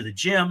pool, going to the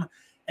gym.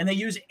 And they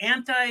use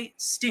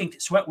anti-stink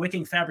sweat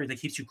wicking fabric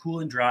that keeps you cool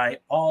and dry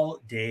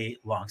all day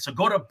long. So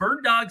go to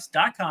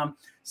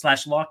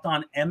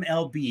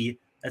birddogs.com/lockedonmlb.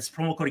 That's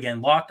promo code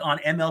again,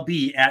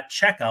 lockedonmlb at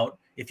checkout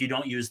if you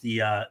don't use the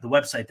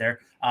website there.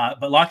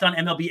 But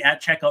lockedonmlb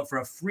at checkout for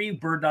a free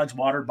Bird Dogs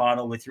water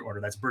bottle with your order.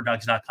 That's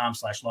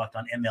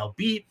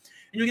birddogs.com/lockedonmlb.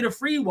 And you'll get a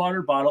free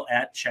water bottle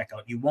at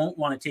checkout. You won't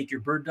want to take your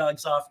Bird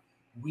Dogs off.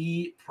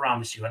 We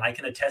promise you. And I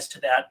can attest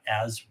to that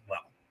as well.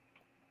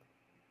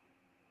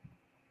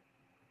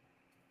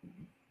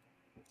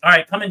 All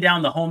right, coming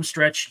down the home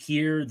stretch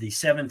here, the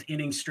 7th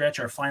inning stretch,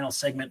 our final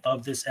segment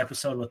of this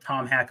episode with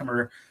Tom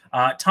Hackimer.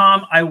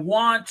 Tom, I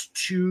want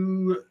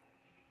to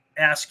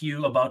ask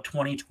you about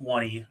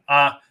 2020.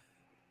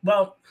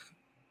 Well,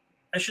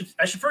 I should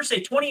first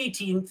say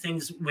 2018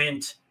 things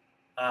went.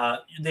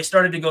 They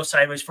started to go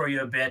sideways for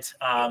you a bit.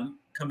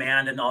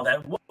 Command and all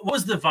that. What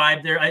was the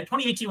vibe there?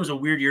 2018 was a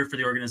weird year for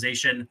the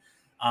organization.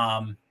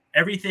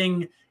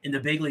 Everything in the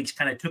big leagues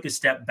kind of took a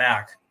step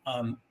back.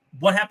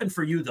 What happened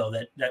for you, though,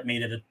 that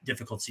made it a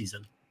difficult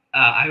season?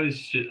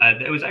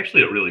 It was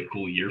actually a really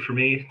cool year for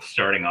me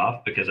starting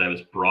off because I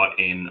was brought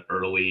in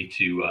early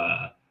to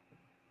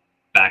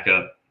back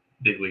up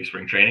big league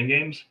spring training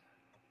games.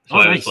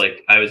 So nice.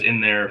 I was in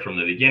there from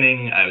the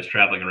beginning. I was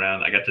traveling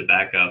around. I got to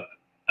back up.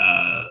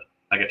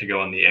 I got to go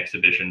on the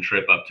exhibition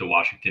trip up to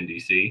Washington,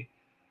 D.C.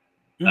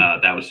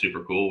 That was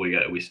super cool.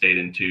 We stayed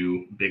in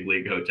 2 big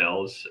league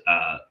hotels,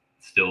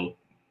 still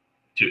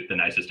the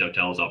nicest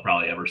hotels I'll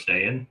probably ever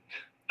stay in.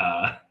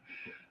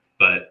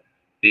 But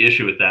the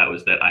issue with that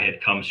was that I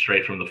had come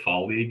straight from the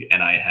fall league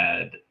and I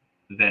had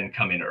then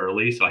come in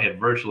early. So I had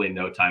virtually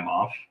no time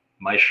off.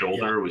 My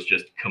shoulder was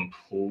just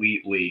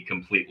completely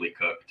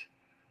cooked.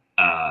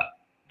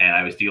 And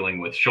I was dealing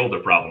with shoulder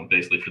problems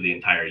basically for the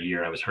entire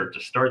year. I was hurt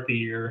to start the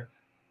year.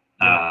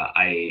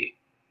 I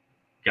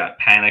got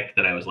panicked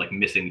that I was like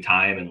missing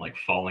time and like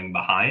falling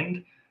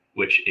behind,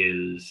 which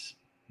is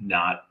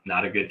not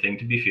a good thing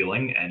to be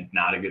feeling and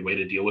not a good way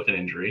to deal with an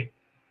injury.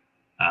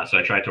 So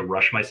I tried to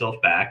rush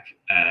myself back,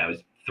 and I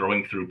was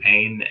throwing through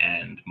pain,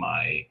 and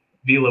my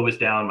velo was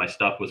down, my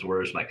stuff was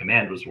worse, my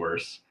command was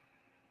worse,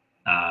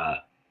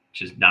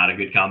 which is not a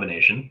good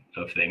combination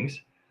of things.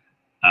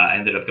 I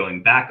ended up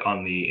going back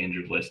on the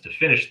injured list to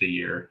finish the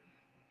year,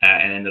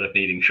 and ended up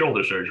needing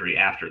shoulder surgery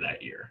after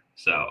that year.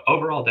 So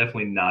overall,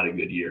 definitely not a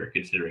good year,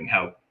 considering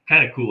how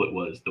kind of cool it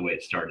was the way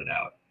it started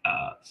out.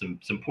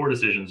 Some poor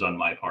decisions on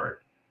my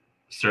part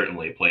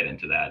certainly played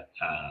into that.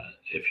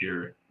 If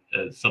you're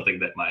something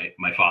that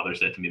my father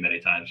said to me many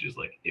times. He was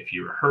like, if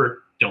you're hurt,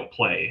 don't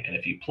play. And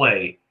if you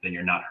play, then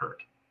you're not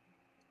hurt.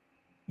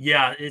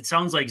 Yeah, it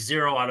sounds like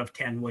 0 out of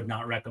 10 would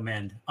not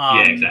recommend.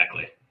 Yeah,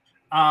 exactly.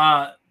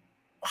 How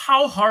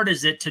hard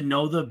is it to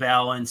know the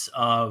balance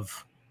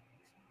of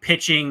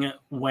pitching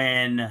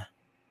when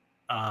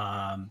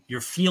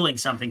you're feeling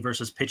something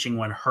versus pitching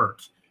when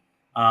hurt.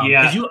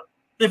 Yeah.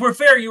 If we're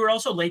fair, you were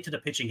also late to the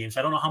pitching game, so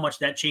I don't know how much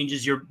that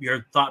changes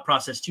your thought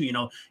process too.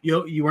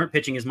 You weren't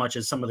pitching as much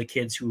as some of the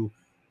kids who,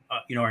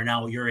 are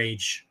now your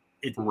age.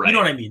 Right. You know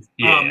what I mean?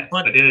 Yeah.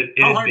 But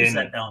how hard is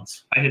that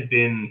balance? I had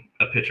been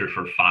a pitcher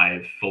for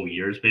 5 full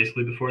years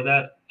basically before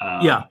that.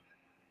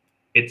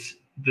 It's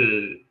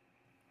the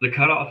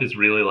cutoff is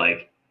really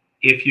like,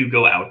 if you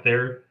go out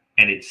there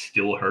and it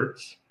still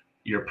hurts,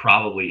 you're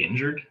probably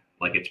injured.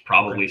 Like, it's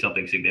probably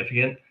something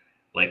significant.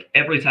 Like,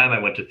 every time I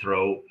went to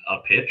throw a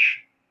pitch,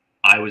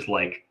 I was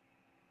like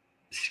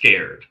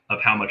scared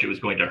of how much it was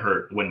going to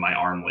hurt when my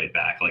arm laid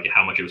back, like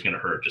how much it was going to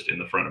hurt just in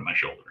the front of my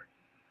shoulder.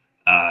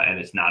 And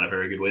it's not a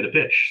very good way to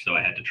pitch. So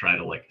I had to try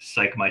to like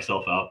psych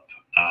myself up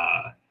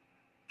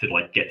to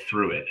like get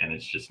through it. And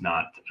it's just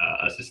not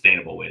a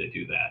sustainable way to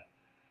do that.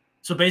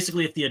 So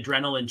basically, if the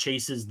adrenaline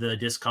chases the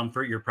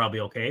discomfort, you're probably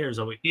okay. Or is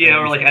it? Yeah,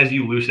 or like as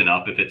you loosen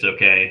up, if it's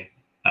okay.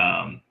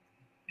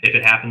 If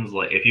it happens,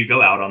 like if you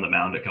go out on the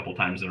mound a couple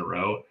times in a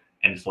row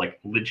and it's like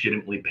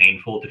legitimately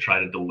painful to try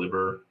to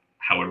deliver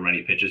however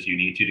many pitches you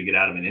need to get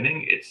out of an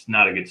inning, it's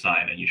not a good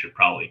sign, and you should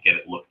probably get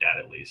it looked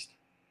at least.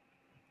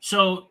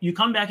 So you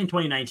come back in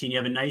 2019, you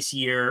have a nice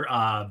year,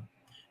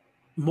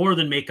 more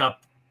than make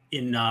up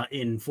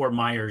in Fort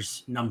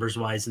Myers numbers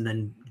wise, and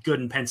then good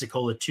in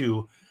Pensacola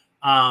too.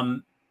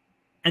 And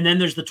then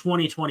there's the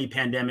 2020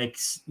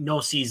 pandemics,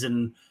 no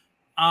season.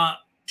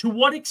 To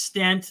what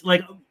extent,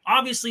 like,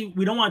 obviously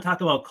we don't want to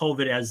talk about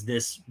COVID as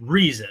this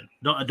reason.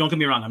 Don't get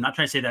me wrong. I'm not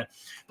trying to say that,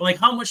 but like,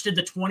 how much did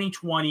the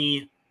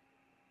 2020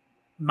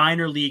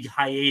 minor league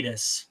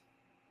hiatus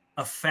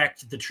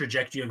affect the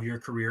trajectory of your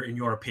career, in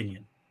your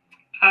opinion?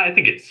 I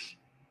think it's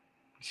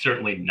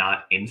certainly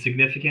not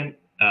insignificant.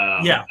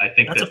 I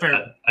think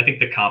I think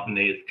the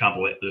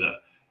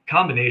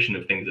combination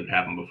of things that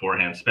happened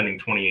beforehand, spending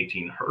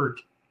 2018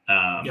 hurt.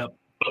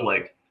 But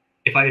like,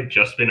 if I had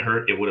just been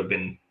hurt, it would have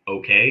been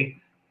okay.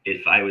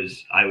 If I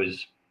was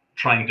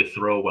trying to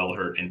throw while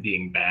hurt and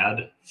being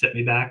bad set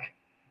me back.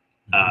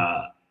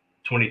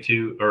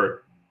 22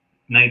 or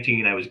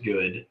 19, I was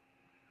good.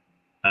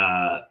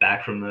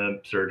 Back from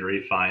the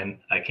surgery, fine.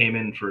 I came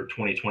in for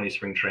 2020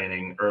 spring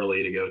training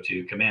early to go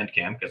to command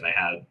camp because I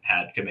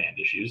had command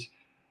issues.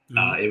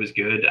 It was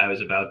good. I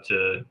was about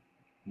to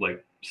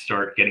like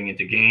start getting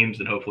into games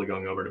and hopefully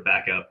going over to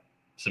back up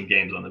some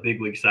games on the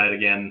big league side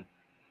again.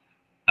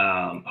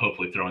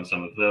 Hopefully throwing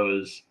some of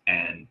those.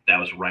 And that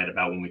was right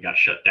about when we got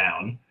shut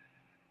down.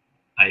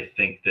 I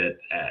think that,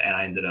 and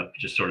I ended up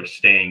just sort of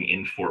staying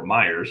in Fort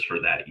Myers for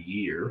that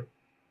year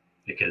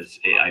because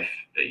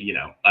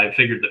I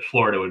figured that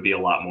Florida would be a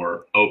lot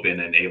more open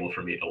and able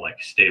for me to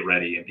like stay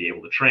ready and be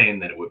able to train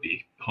than it would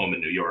be home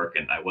in New York.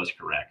 And I was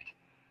correct.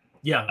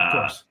 Yeah, of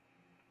course.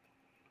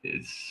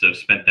 So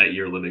spent that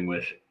year living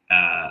with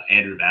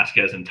Andrew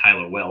Vasquez and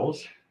Tyler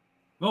Wells.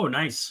 Oh,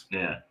 nice.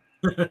 Yeah.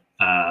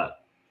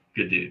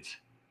 Good dudes.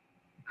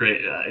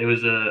 Great. It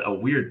was a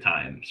weird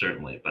time,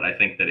 certainly, but I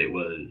think that it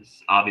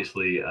was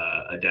obviously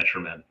a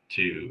detriment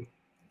to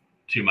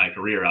my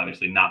career,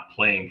 obviously not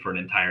playing for an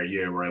entire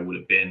year where I would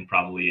have been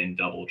probably in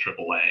double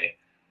AAA.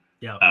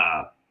 Yeah.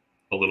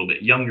 A little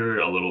bit younger,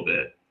 a little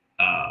bit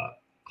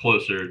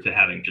closer to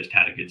having just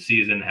had a good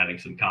season, having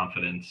some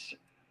confidence.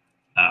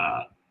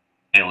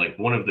 And like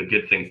one of the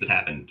good things that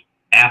happened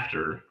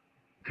after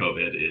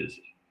COVID is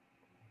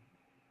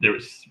there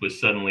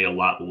was suddenly a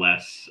lot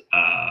less.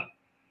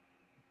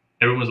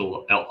 Everyone was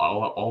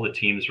all the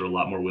teams were a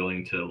lot more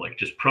willing to like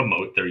just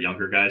promote their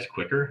younger guys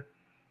quicker.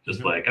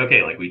 Just like,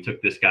 okay, like we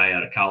took this guy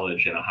out of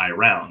college in a high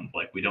round.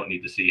 Like we don't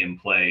need to see him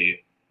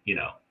play,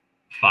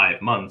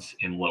 5 months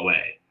in low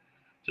A.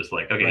 Just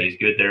like, okay, He's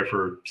good there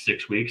for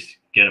 6 weeks.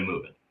 Get him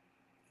moving.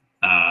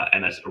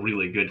 And that's a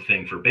really good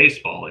thing for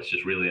baseball. It's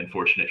just really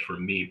unfortunate for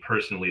me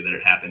personally that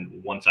it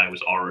happened once I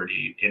was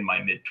already in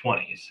my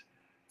mid-20s.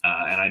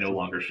 And I no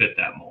longer fit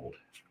that mold.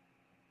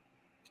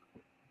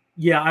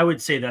 Yeah, I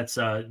would say that's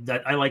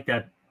that. I like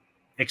that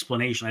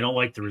explanation. I don't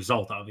like the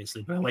result,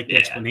 obviously, but I like the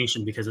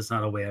explanation because it's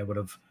not a way I would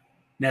have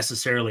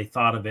necessarily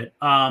thought of it.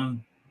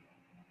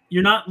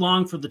 You're not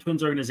long for the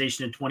Twins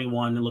organization at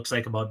 21. It looks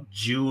like about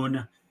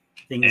June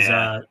things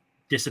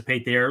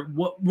dissipate there.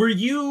 What were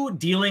you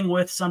dealing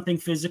with something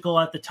physical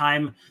at the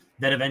time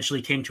that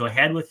eventually came to a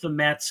head with the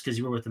Mets? Because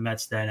you were with the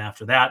Mets then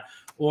after that.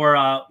 Or,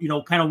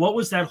 kind of what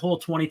was that whole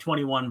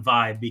 2021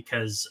 vibe?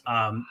 Because,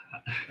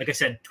 like I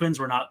said, Twins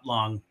were not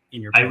long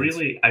in your plans.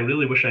 I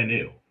really wish I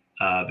knew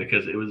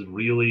because it was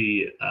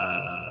really,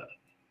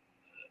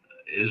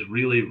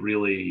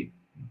 really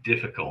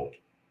difficult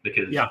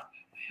because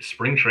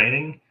spring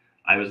training,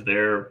 I was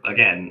there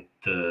again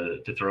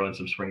to throw in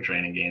some spring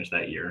training games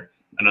that year.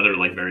 Another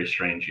like very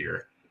strange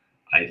year.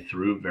 I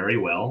threw very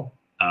well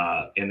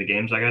in the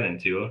games I got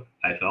into.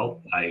 I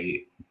felt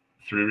I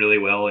threw really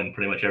well in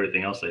pretty much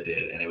everything else I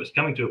did. And it was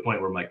coming to a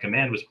point where my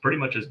command was pretty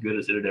much as good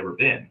as it had ever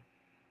been.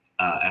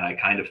 And I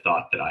kind of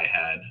thought that I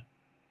had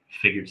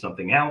figured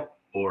something out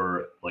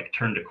or like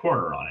turned a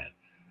corner on it.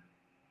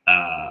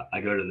 I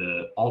go to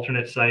the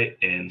alternate site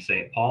in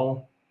St.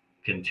 Paul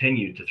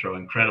continued to throw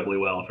incredibly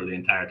well for the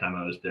entire time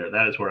I was there.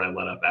 That is where I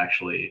let up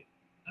actually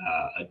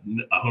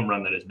a home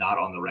run that is not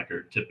on the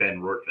record to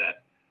Ben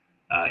Rortvedt.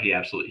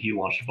 He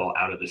launched the ball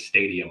out of the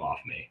stadium off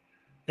me.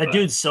 That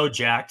dude's so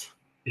jacked.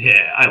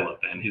 Yeah, I love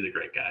Ben. He's a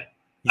great guy.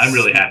 I'm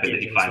really happy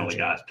that he finally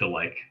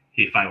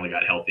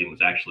got healthy and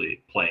was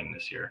actually playing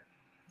this year.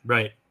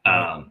 Right.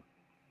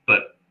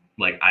 But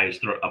like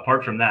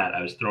apart from that,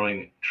 I was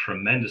throwing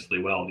tremendously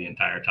well the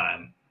entire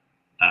time.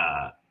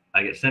 I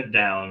get sent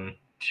down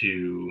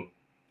to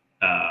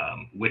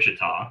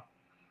Wichita.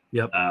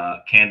 Yep.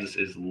 Kansas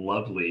is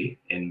lovely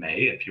in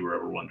May, if you were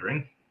ever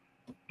wondering.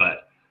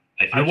 But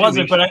I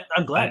wasn't, but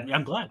I'm glad.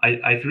 I'm glad.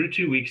 I threw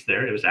 2 weeks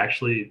there. It was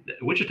actually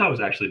Wichita was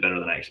actually better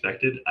than I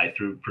expected. I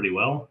threw pretty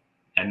well,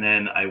 and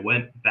then I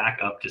went back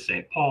up to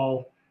St.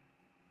 Paul,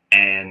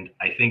 and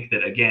I think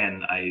that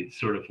again I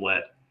sort of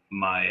let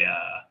my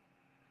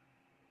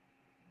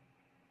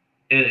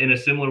in a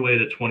similar way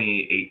to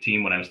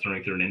 2018 when I was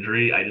throwing through an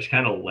injury, I just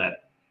kind of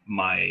let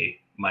my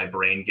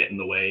brain get in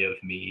the way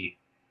of me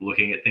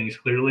looking at things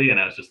clearly, and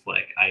I was just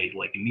like, I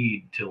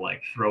need to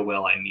throw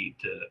well. I need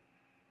to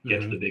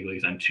get to the big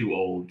leagues. I'm too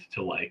old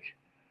to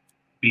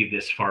be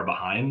this far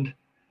behind,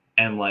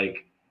 and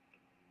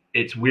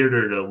it's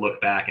weirder to look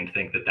back and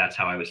think that that's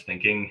how I was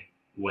thinking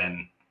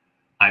when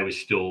I was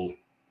still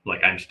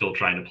I'm still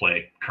trying to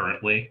play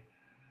currently,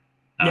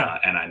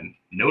 and I'm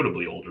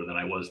notably older than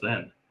I was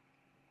then.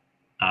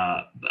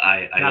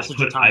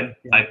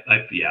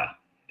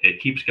 It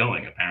keeps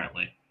going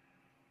apparently.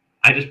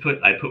 I put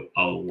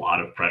a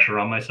lot of pressure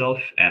on myself,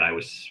 and I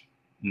was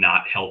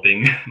not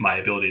helping my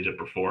ability to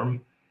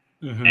perform.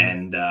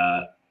 And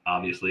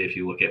obviously, if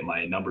you look at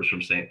my numbers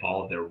from St.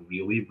 Paul, they're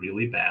really,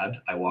 really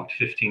bad. I walked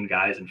 15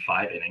 guys in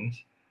 5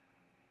 innings.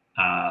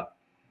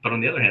 But on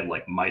the other hand,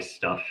 my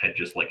stuff had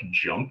just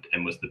jumped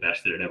and was the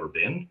best it had ever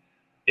been.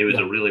 It was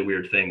a really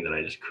weird thing that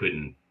I just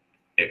couldn't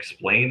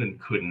explain and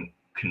couldn't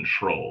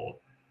control.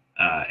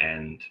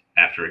 And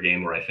after a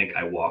game where I think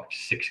I walked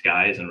 6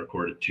 guys and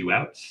recorded 2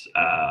 outs,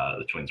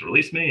 the Twins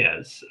released me,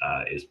 as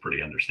is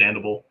pretty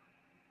understandable.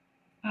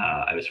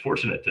 I was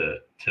fortunate to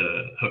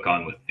hook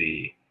on with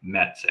the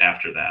Mets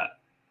after that,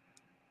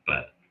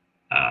 but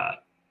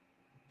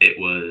it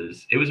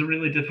was a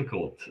really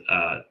difficult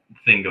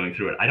thing going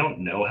through it. I don't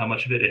know how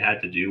much of it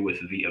had to do with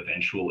the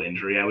eventual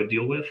injury I would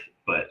deal with,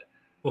 but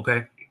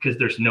because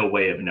there's no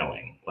way of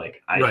knowing.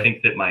 I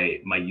think that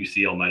my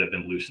UCL might have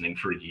been loosening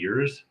for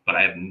years, but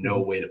I have no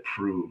way to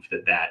prove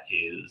that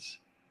is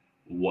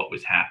what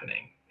was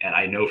happening. And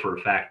I know for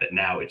a fact that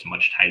now it's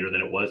much tighter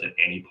than it was at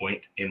any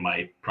point in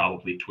my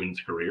probably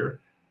Twins career.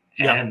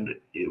 Yeah. And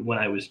when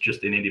I was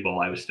just in indie ball,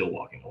 I was still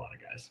walking a lot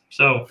of guys.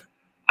 So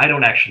I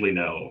don't actually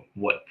know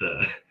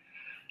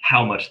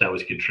how much that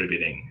was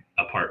contributing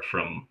apart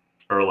from,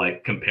 or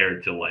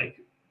compared to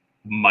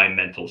my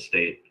mental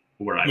state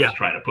where I was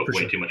trying to put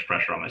way too much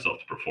pressure on myself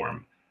to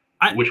perform.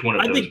 Which one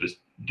of those was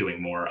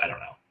doing more? I don't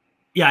know.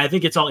 Yeah, I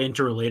think it's all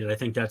interrelated. I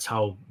think that's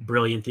how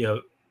brilliant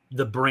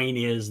the brain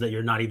is, that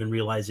you're not even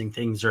realizing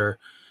things are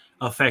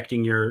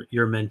affecting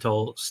your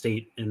mental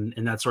state and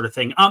that sort of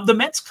thing. The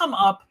Mets come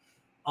up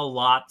a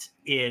lot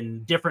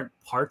in different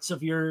parts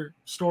of your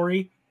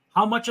story.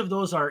 How much of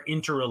those are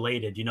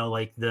interrelated?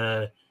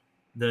 The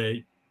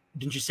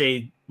didn't you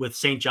say with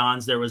St.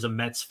 John's there was a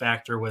Mets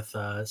factor with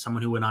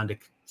someone who went on to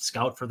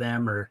scout for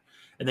them,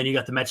 and then you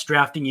got the Mets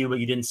drafting you, but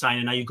you didn't sign,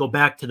 and now you go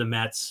back to the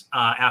Mets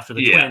after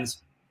the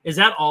Twins. Is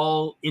that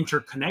all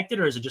interconnected,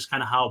 or is it just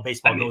kind of how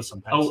baseball goes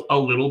sometimes? A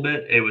little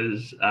bit. It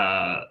was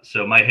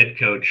so my head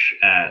coach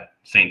at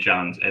St.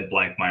 John's, Ed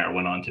Blankmeyer,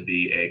 went on to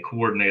be a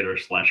coordinator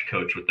 /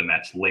 coach with the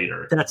Mets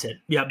later. That's it.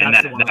 Yeah,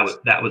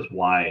 that was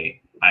why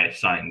I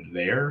signed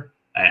there.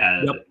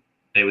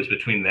 It was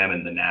between them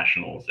and the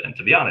Nationals, and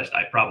to be honest,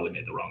 I probably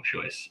made the wrong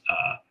choice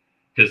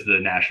because the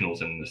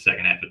Nationals in the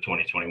second half of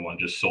 2021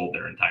 just sold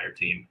their entire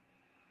team.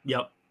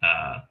 Yep.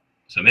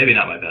 So maybe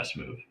not my best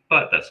move,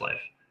 but that's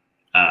life.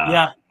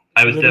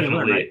 I was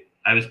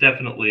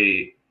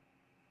definitely.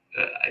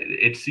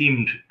 It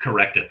seemed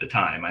correct at the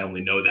time. I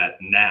only know that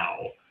now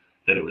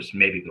that it was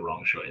maybe the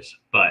wrong choice.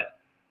 But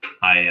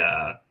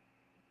I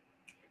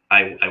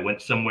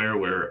went somewhere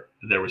where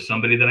there was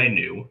somebody that I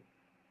knew.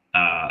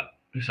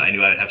 So I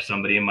knew I'd have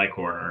somebody in my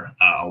corner.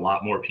 A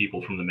lot more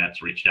people from the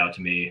Mets reached out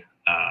to me,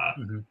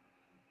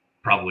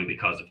 probably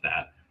because of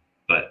that.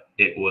 But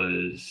it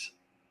was.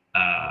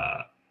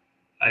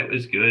 It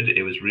was good.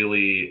 It was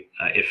really,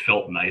 it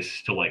felt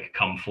nice to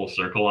come full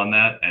circle on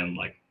that and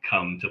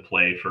come to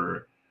play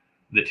for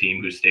the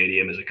team whose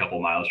stadium is a couple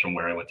miles from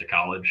where I went to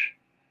college.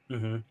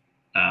 And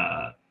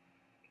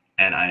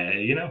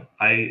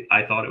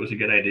I thought it was a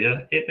good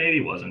idea. It maybe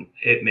wasn't.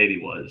 It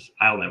maybe was.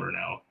 I'll never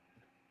know.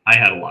 I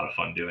had a lot of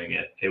fun doing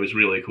it. It was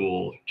really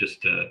cool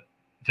just to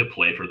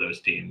play for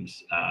those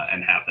teams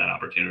and have that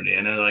opportunity.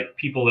 And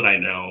people that I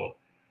know,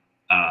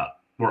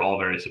 were all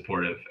very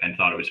supportive and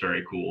thought it was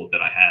very cool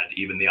that I had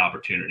even the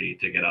opportunity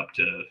to get up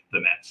to the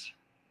Mets.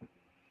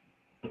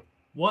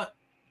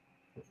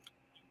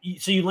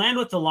 So you land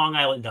with the Long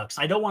Island Ducks.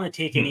 I don't want to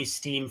take any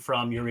steam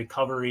from your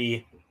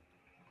recovery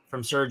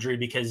from surgery,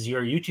 because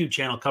your YouTube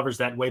channel covers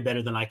that way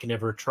better than I can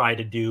ever try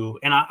to do.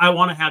 And I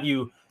want to have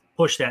you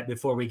push that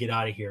before we get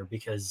out of here,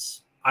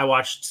 because I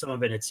watched some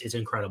of it. It's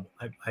incredible.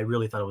 I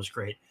really thought it was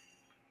great.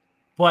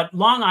 But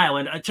Long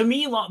Island, to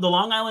me, the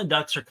Long Island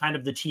Ducks are kind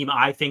of the team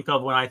I think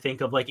of when I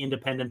think of like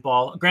independent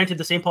ball. Granted,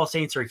 the St. Paul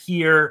Saints are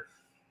here.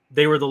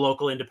 They were the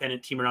local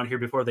independent team around here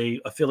before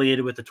they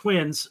affiliated with the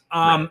Twins.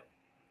 Right.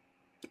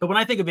 But when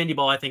I think of indie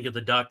ball, I think of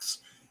the Ducks.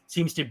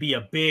 Seems to be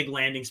a big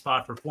landing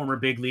spot for former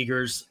big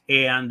leaguers.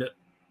 And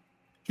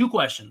two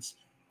questions.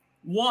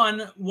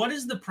 One, what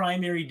is the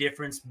primary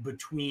difference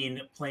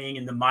between playing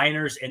in the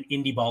minors and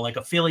indie ball, like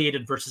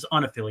affiliated versus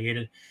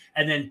unaffiliated?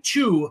 And then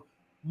two,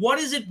 what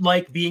is it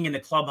like being in the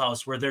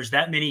clubhouse where there's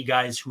that many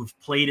guys who've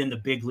played in the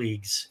big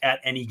leagues at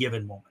any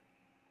given moment?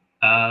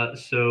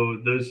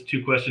 So those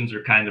two questions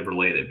are kind of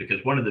related,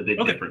 because one of the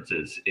big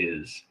differences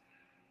is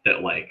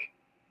that like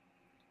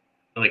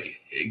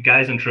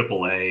guys in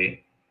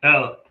AAA,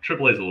 AAA is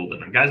a little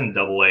different. Guys in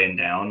AA and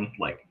down,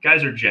 like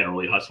guys are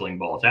generally hustling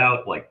balls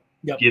out, like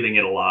giving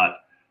it a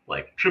lot.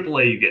 Like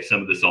AAA, you get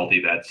some of the salty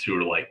vets who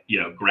are like,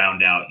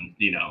 ground out and,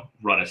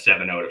 run a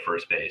 7-0 to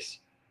first base.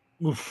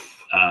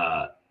 Oof.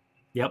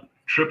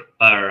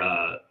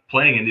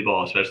 Playing indie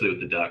ball, especially with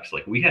the Ducks,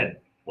 like we had,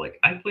 like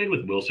I played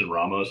with Wilson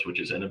Ramos, which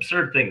is an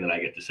absurd thing that I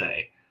get to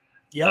say.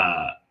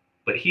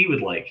 But he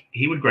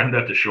would ground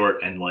out to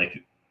short, and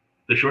like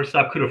the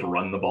shortstop could have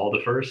run the ball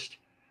to first,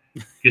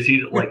 because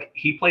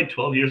he played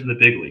 12 years in the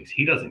big leagues.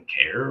 He doesn't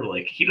care.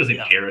 Like he doesn't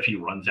care if he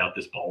runs out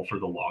this ball for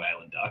the Long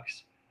Island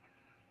Ducks.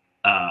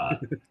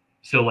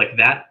 So like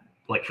that,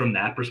 like from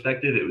that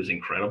perspective, it was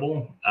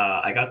incredible.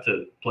 I got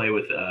to play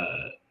with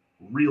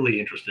really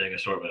interesting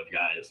assortment of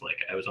guys. Like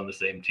I was on the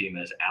same team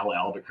as Al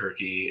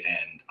Albuquerque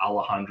and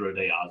Alejandro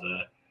De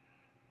Aza,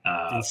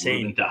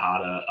 Ruben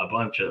Tejada. A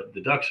bunch of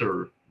the Ducks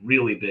are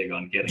really big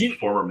on getting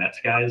former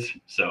Mets guys,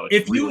 so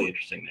it's really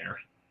interesting there.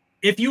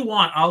 If you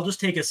want, I'll just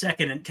take a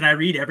second, and can I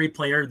read every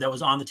player that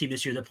was on the team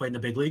this year that played in the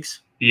big leagues?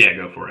 Yeah,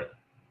 go for it.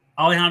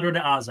 Alejandro De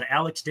Aza,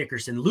 Alex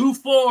Dickerson, Lou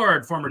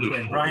Ford, former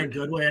Twin, Brian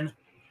Goodwin,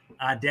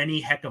 Denny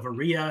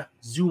Heckavaria,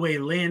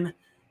 Zue Lin,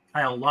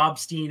 Kyle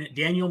Lobstein,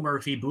 Daniel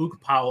Murphy, Boog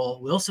Powell,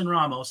 Wilson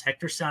Ramos,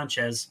 Hector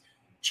Sanchez,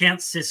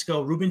 Chance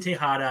Cisco, Ruben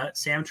Tejada,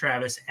 Sam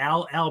Travis,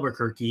 Al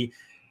Albuquerque,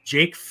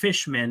 Jake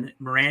Fishman,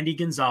 Mirandy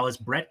Gonzalez,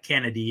 Brett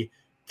Kennedy,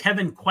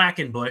 Kevin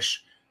Quackenbush,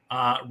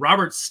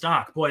 Robert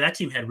Stock. Boy, that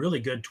team had really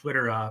good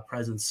Twitter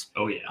presence.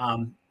 Oh, yeah.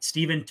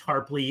 Stephen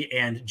Tarpley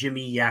and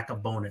Jimmy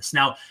Yacobonis.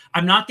 Now,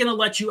 I'm not going to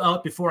let you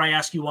out before I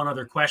ask you one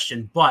other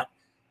question, but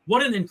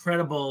what an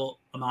incredible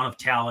amount of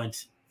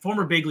talent,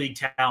 former big league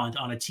talent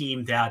on a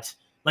team that,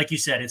 like you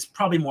said, it's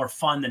probably more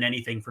fun than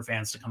anything for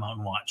fans to come out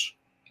and watch.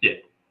 Yeah.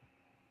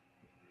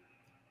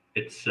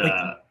 It's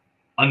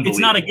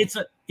unbelievable.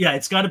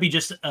 It's got to be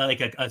just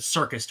like a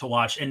circus to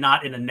watch, and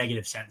not in a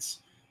negative sense.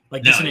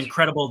 Like just an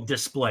incredible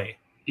display.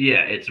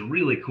 Yeah, it's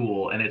really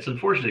cool. And it's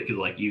unfortunate because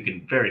like you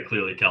can very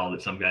clearly tell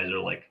that some guys are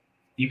like,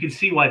 you can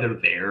see why they're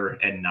there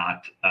and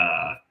not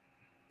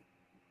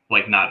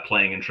not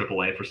playing in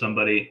AAA for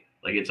somebody.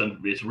 Like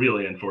it's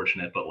really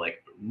unfortunate, but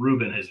like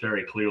Ruben has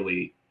very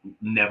clearly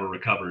never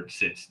recovered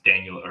since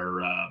Chase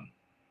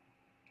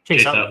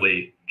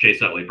Utley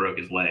broke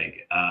his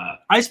leg.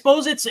 I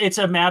suppose it's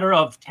a matter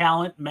of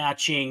talent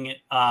matching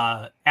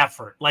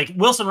effort. Like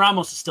Wilson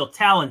Ramos is still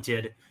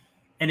talented,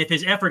 and if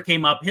his effort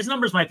came up, his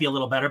numbers might be a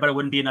little better, but it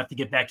wouldn't be enough to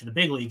get back to the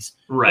big leagues.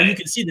 Right. And you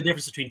can see the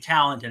difference between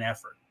talent and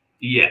effort.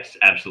 Yes,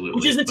 absolutely.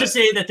 Which isn't to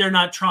say that they're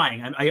not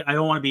trying. I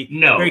don't want to be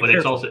very but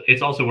careful.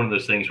 it's also one of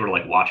those things where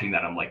like watching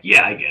that, I'm like,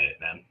 yeah, I get it,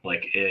 man.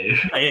 Like,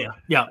 yeah.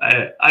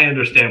 I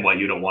understand why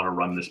you don't want to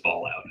run this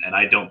ball out, and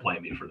I don't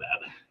blame you for that.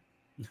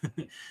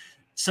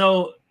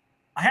 So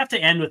I have to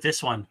end with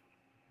this one.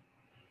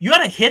 You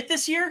had a hit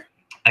this year?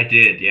 I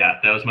did, yeah.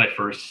 That was my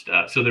first.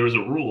 So there was a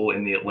rule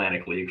in the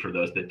Atlantic League, for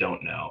those that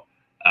don't know.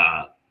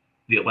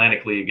 The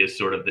Atlantic League is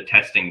sort of the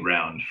testing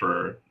ground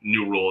for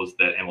new rules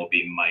that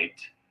MLB might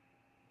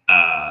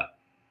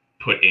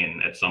put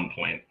in at some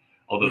point.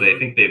 Although they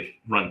think they've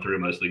run through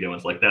most of the good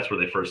ones. Like that's where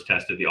they first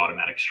tested the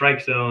automatic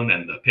strike zone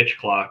and the pitch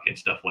clock and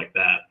stuff like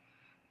that.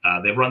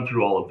 They've run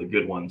through all of the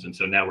good ones, and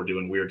so now we're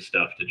doing weird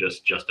stuff to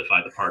just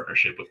justify the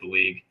partnership with the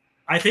league.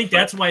 I think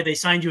that's why they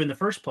signed you in the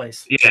first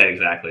place. Yeah,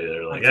 exactly.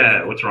 They're like,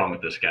 what's wrong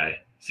with this guy?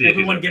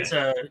 Everyone gets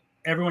a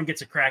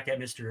crack at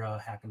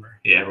Mr. Hackimer.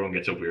 Yeah, everyone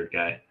gets a weird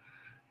guy.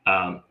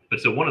 But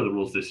so one of the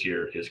rules this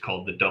year is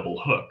called the double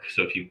hook.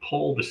 So if you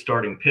pull the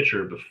starting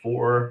pitcher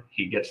before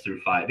he gets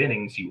through 5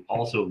 innings, you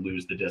also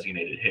lose the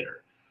designated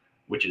hitter,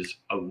 which is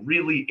a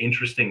really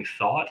interesting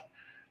thought.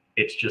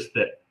 It's just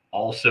that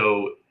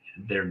also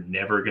they're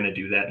never going to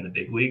do that in the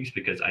big leagues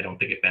because I don't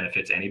think it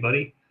benefits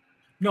anybody.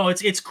 No,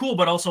 it's cool,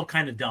 but also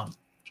kind of dumb.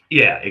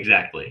 Yeah,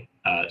 exactly.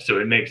 So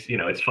it makes,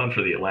 it's fun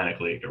for the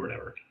Atlantic League or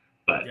whatever,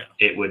 but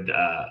it would,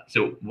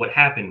 so what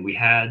happened, we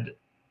had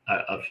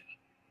a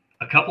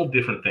couple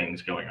different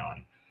things going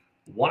on.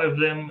 One of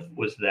them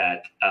was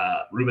that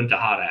Ruben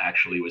Tejada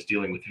actually was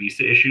dealing with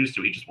visa issues,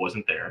 so he just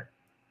wasn't there.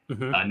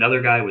 Mm-hmm.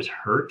 Another guy was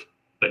hurt,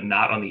 but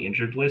not on the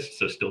injured list,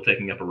 so still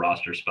taking up a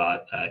roster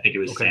spot. I think it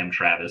was Sam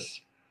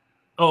Travis.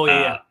 Oh,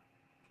 yeah.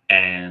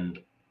 And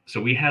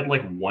so we had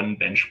like one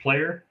bench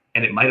player,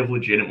 and it might have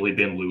legitimately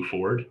been Lou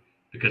Ford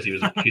because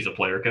he's a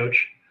player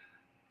coach.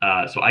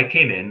 So I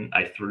came in,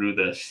 I threw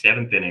the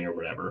 7th inning or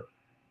whatever,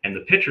 and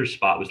the pitcher's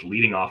spot was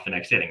leading off the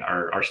next inning.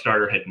 Our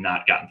starter had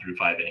not gotten through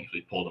 5 innings.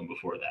 We pulled him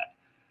before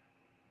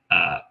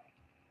that.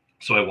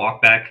 So I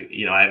walked back.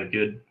 You know,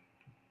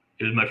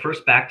 it was my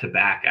first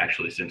back-to-back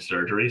actually since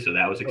surgery, so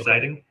that was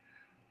exciting.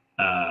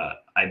 That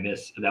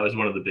was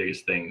one of the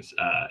biggest things.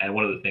 And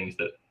one of the things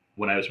that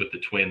when I was with the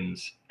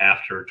Twins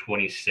after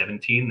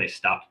 2017, they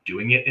stopped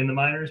doing it in the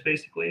minors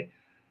basically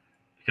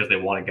because they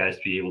wanted guys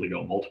to be able to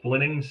go multiple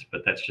innings,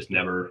 but that's just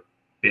never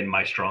been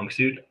my strong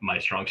suit. My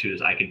strong suit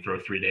is I can throw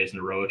 3 days in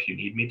a row if you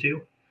need me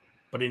to.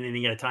 But an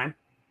inning at a time?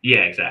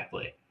 Yeah,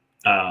 exactly.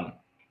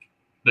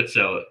 But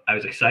so I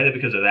was excited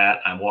because of that.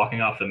 I'm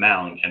walking off the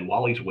mound, and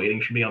Wally's waiting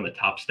for me on the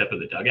top step of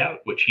the dugout,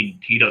 which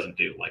he doesn't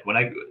do. Like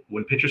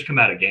when pitchers come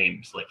out of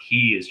games, like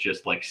he is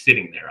just like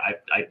sitting there.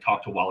 I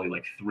talked to Wally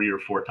like 3 or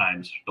 4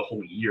 times the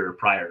whole year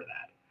prior to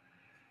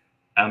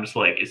that. I'm just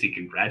like, is he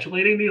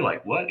congratulating me?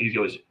 Like what? He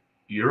goes,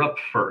 "You're up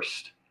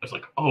first." I was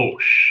like, "Oh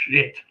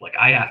shit!" Like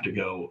I have to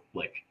go.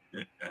 Like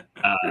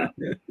I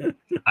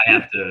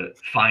have to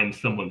find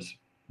someone's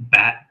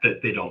bat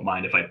that they don't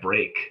mind if I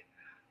break.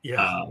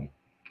 Yeah.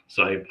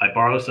 So I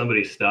borrow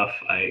somebody's stuff.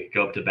 I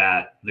go up to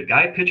bat. The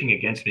guy pitching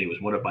against me was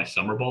one of my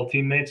summer ball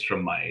teammates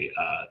from my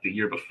the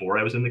year before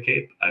I was in the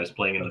Cape. I was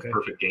playing in the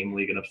Perfect Game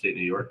League in upstate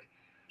New York.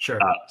 Sure.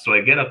 So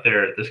I get up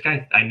there.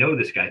 I know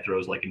this guy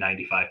throws like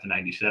 95 to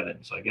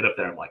 97. So I get up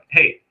there. I'm like,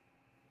 "Hey,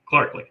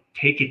 Clark, like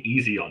take it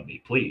easy on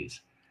me,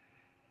 please."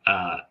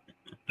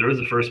 There was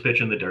the first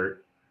pitch in the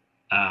dirt.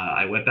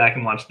 I went back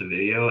and watched the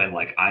video, and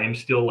like I am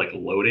still like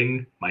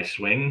loading my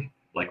swing.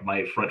 Like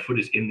my front foot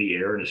is in the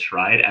air in a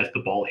stride as the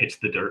ball hits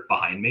the dirt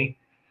behind me.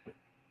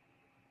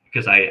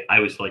 Because I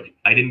was like,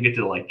 I didn't get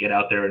to like get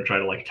out there and try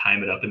to like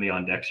time it up in the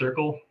on deck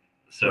circle.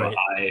 So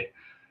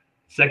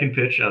second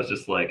pitch, I was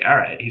just like, all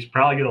right, he's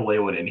probably going to lay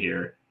one in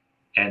here.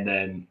 And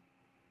then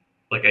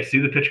like I see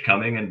the pitch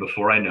coming, and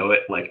before I know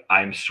it, like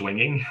I'm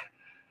swinging.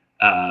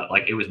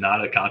 Like it was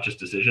not a conscious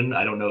decision.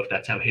 I don't know if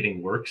that's how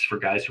hitting works for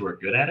guys who are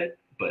good at it,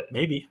 but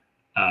maybe.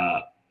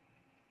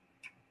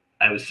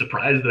 I was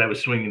surprised that I was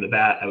swinging the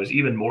bat. I was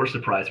even more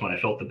surprised when I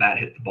felt the bat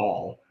hit the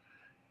ball.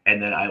 And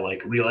then I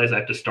like realized I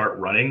have to start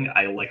running.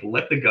 I like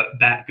let the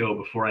bat go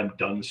before I'm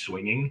done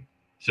swinging.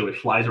 So it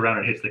flies around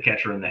and hits the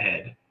catcher in the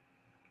head.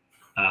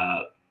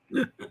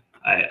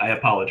 I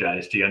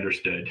apologized. He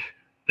understood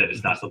that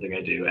it's not something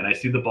I do. And I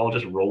see the ball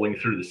just rolling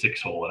through the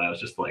 6 hole. And I was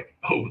just like,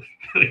 oh,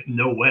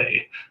 no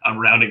way. I'm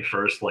rounding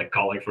first, like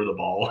calling for the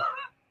ball.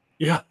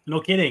 Yeah,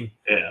 no kidding.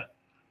 Yeah.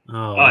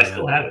 Oh, I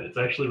still have it. It's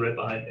actually right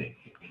behind me.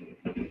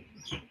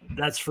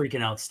 That's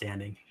freaking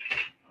outstanding.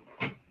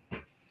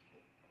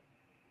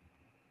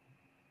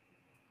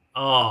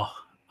 Oh,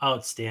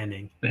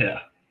 outstanding. Yeah.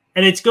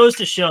 And it goes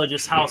to show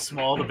just how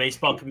small the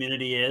baseball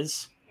community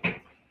is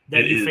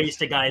that you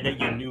faced a guy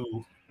that you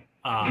knew.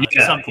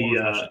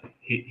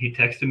 He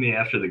texted me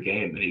after the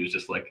game, and he was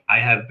just like,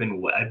 I've been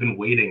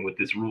waiting with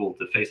this rule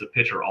to face a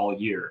pitcher all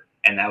year,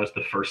 and that was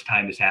the first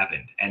time this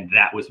happened, and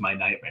that was my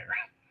nightmare.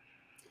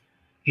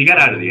 He got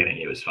out of the inning.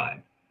 It was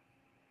fine.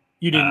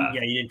 You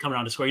didn't come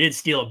around to score. You didn't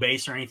steal a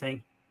base or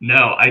anything?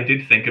 No, I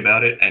did think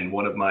about it, and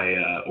one of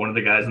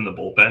the guys in the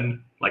bullpen,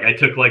 like I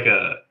took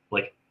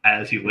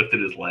as he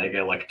lifted his leg,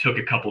 I like took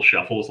a couple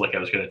shuffles like I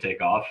was going to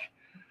take off.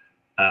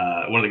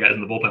 One of the guys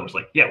in the bullpen was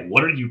like, "Yeah,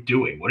 what are you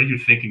doing? What are you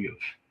thinking of?"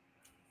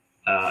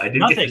 I did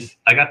Nothing.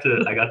 I got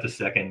to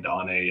second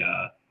on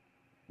a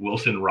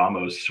Wilson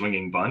Ramos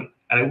swinging bunt,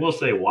 and I will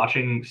say,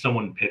 watching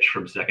someone pitch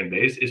from second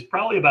base is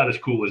probably about as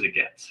cool as it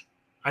gets.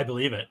 I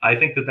believe it. I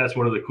think that's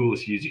one of the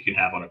coolest views you can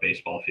have on a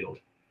baseball field.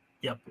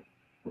 Yep.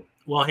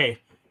 Well, hey,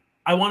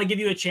 I want to give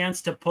you a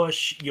chance to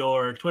push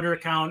your Twitter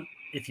account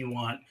if you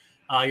want,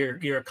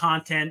 your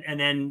content, and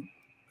then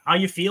how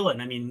you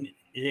feeling. I mean,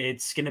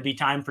 it's going to be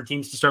time for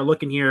teams to start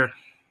looking here.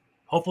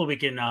 Hopefully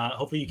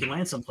you can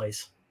land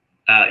someplace.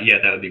 Yeah,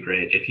 that would be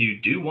great. If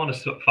you do want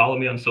to follow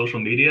me on social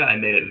media, I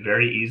made it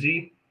very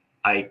easy.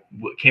 I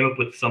came up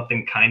with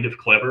something kind of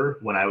clever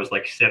when I was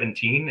like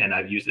 17, and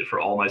I've used it for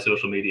all my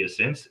social media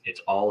since. It's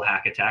all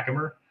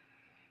Hackimer.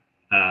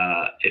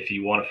 If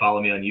you want to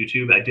follow me on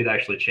YouTube, I did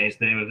actually change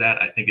the name of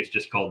that. I think it's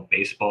just called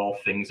Baseball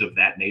Things of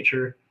That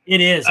Nature. It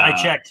is. I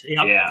checked.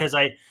 Yeah, because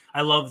I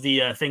love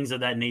the things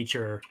of that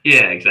nature.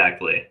 Yeah,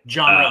 exactly.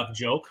 Genre of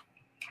joke.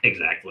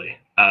 Exactly.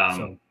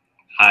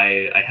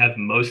 I have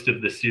most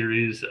of the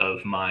series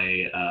of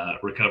my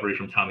recovery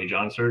from Tommy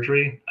John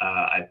surgery.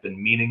 I've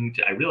been meaning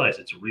to. I realize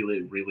it's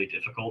really, really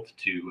difficult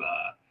to,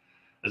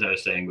 as I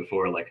was saying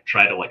before, like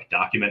try to like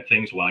document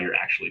things while you're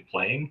actually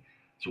playing.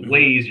 It's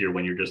way easier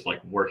when you're just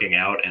like working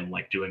out and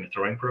like doing a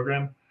throwing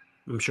program.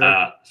 I'm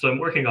sure. So I'm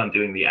working on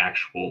doing the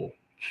actual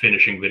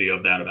finishing video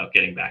of that about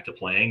getting back to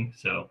playing.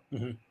 So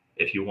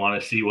if you want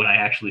to see when I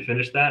actually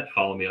finish that,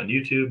 follow me on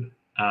YouTube.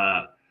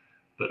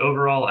 But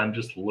overall, I'm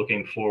just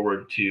looking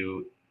forward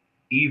to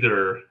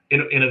either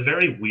in a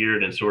very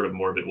weird and sort of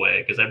morbid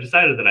way, because I've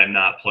decided that I'm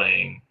not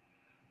playing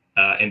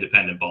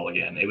independent ball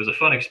again. It was a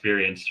fun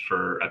experience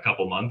for a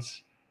couple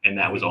months, and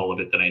that was all of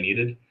it that I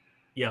needed.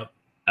 Yep.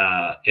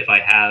 If I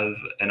have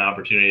an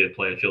opportunity to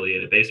play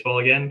affiliated baseball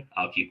again,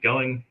 I'll keep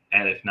going.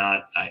 And if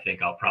not, I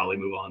think I'll probably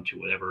move on to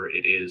whatever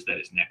it is that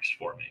is next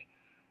for me.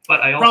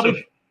 But I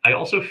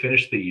also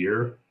finished the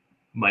year,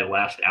 my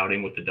last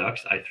outing with the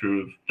Ducks, I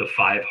threw the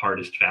 5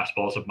 hardest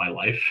fastballs of my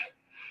life.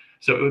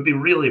 So it would be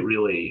really,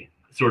 really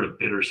sort of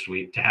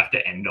bittersweet to have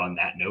to end on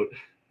that note.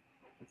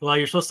 Well,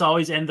 you're supposed to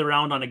always end the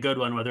round on a good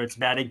one, whether it's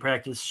batting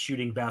practice,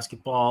 shooting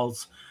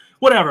basketballs,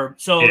 whatever.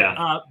 So,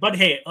 but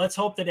hey, let's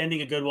hope that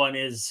ending a good one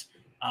is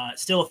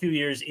still a few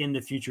years in the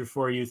future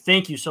for you.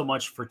 Thank you so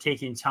much for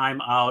taking time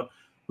out.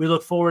 We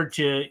look forward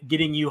to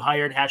getting you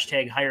hired.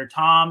 #hire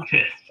Tom.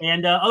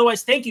 And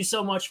otherwise, thank you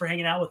so much for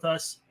hanging out with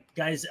us,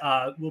 guys.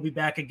 We'll be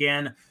back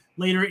again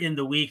later in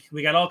the week.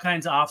 We got all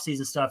kinds of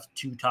off-season stuff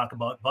to talk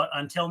about. But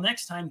until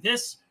next time,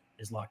 this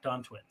is Locked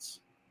On Twins.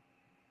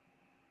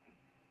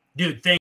 Dude, thank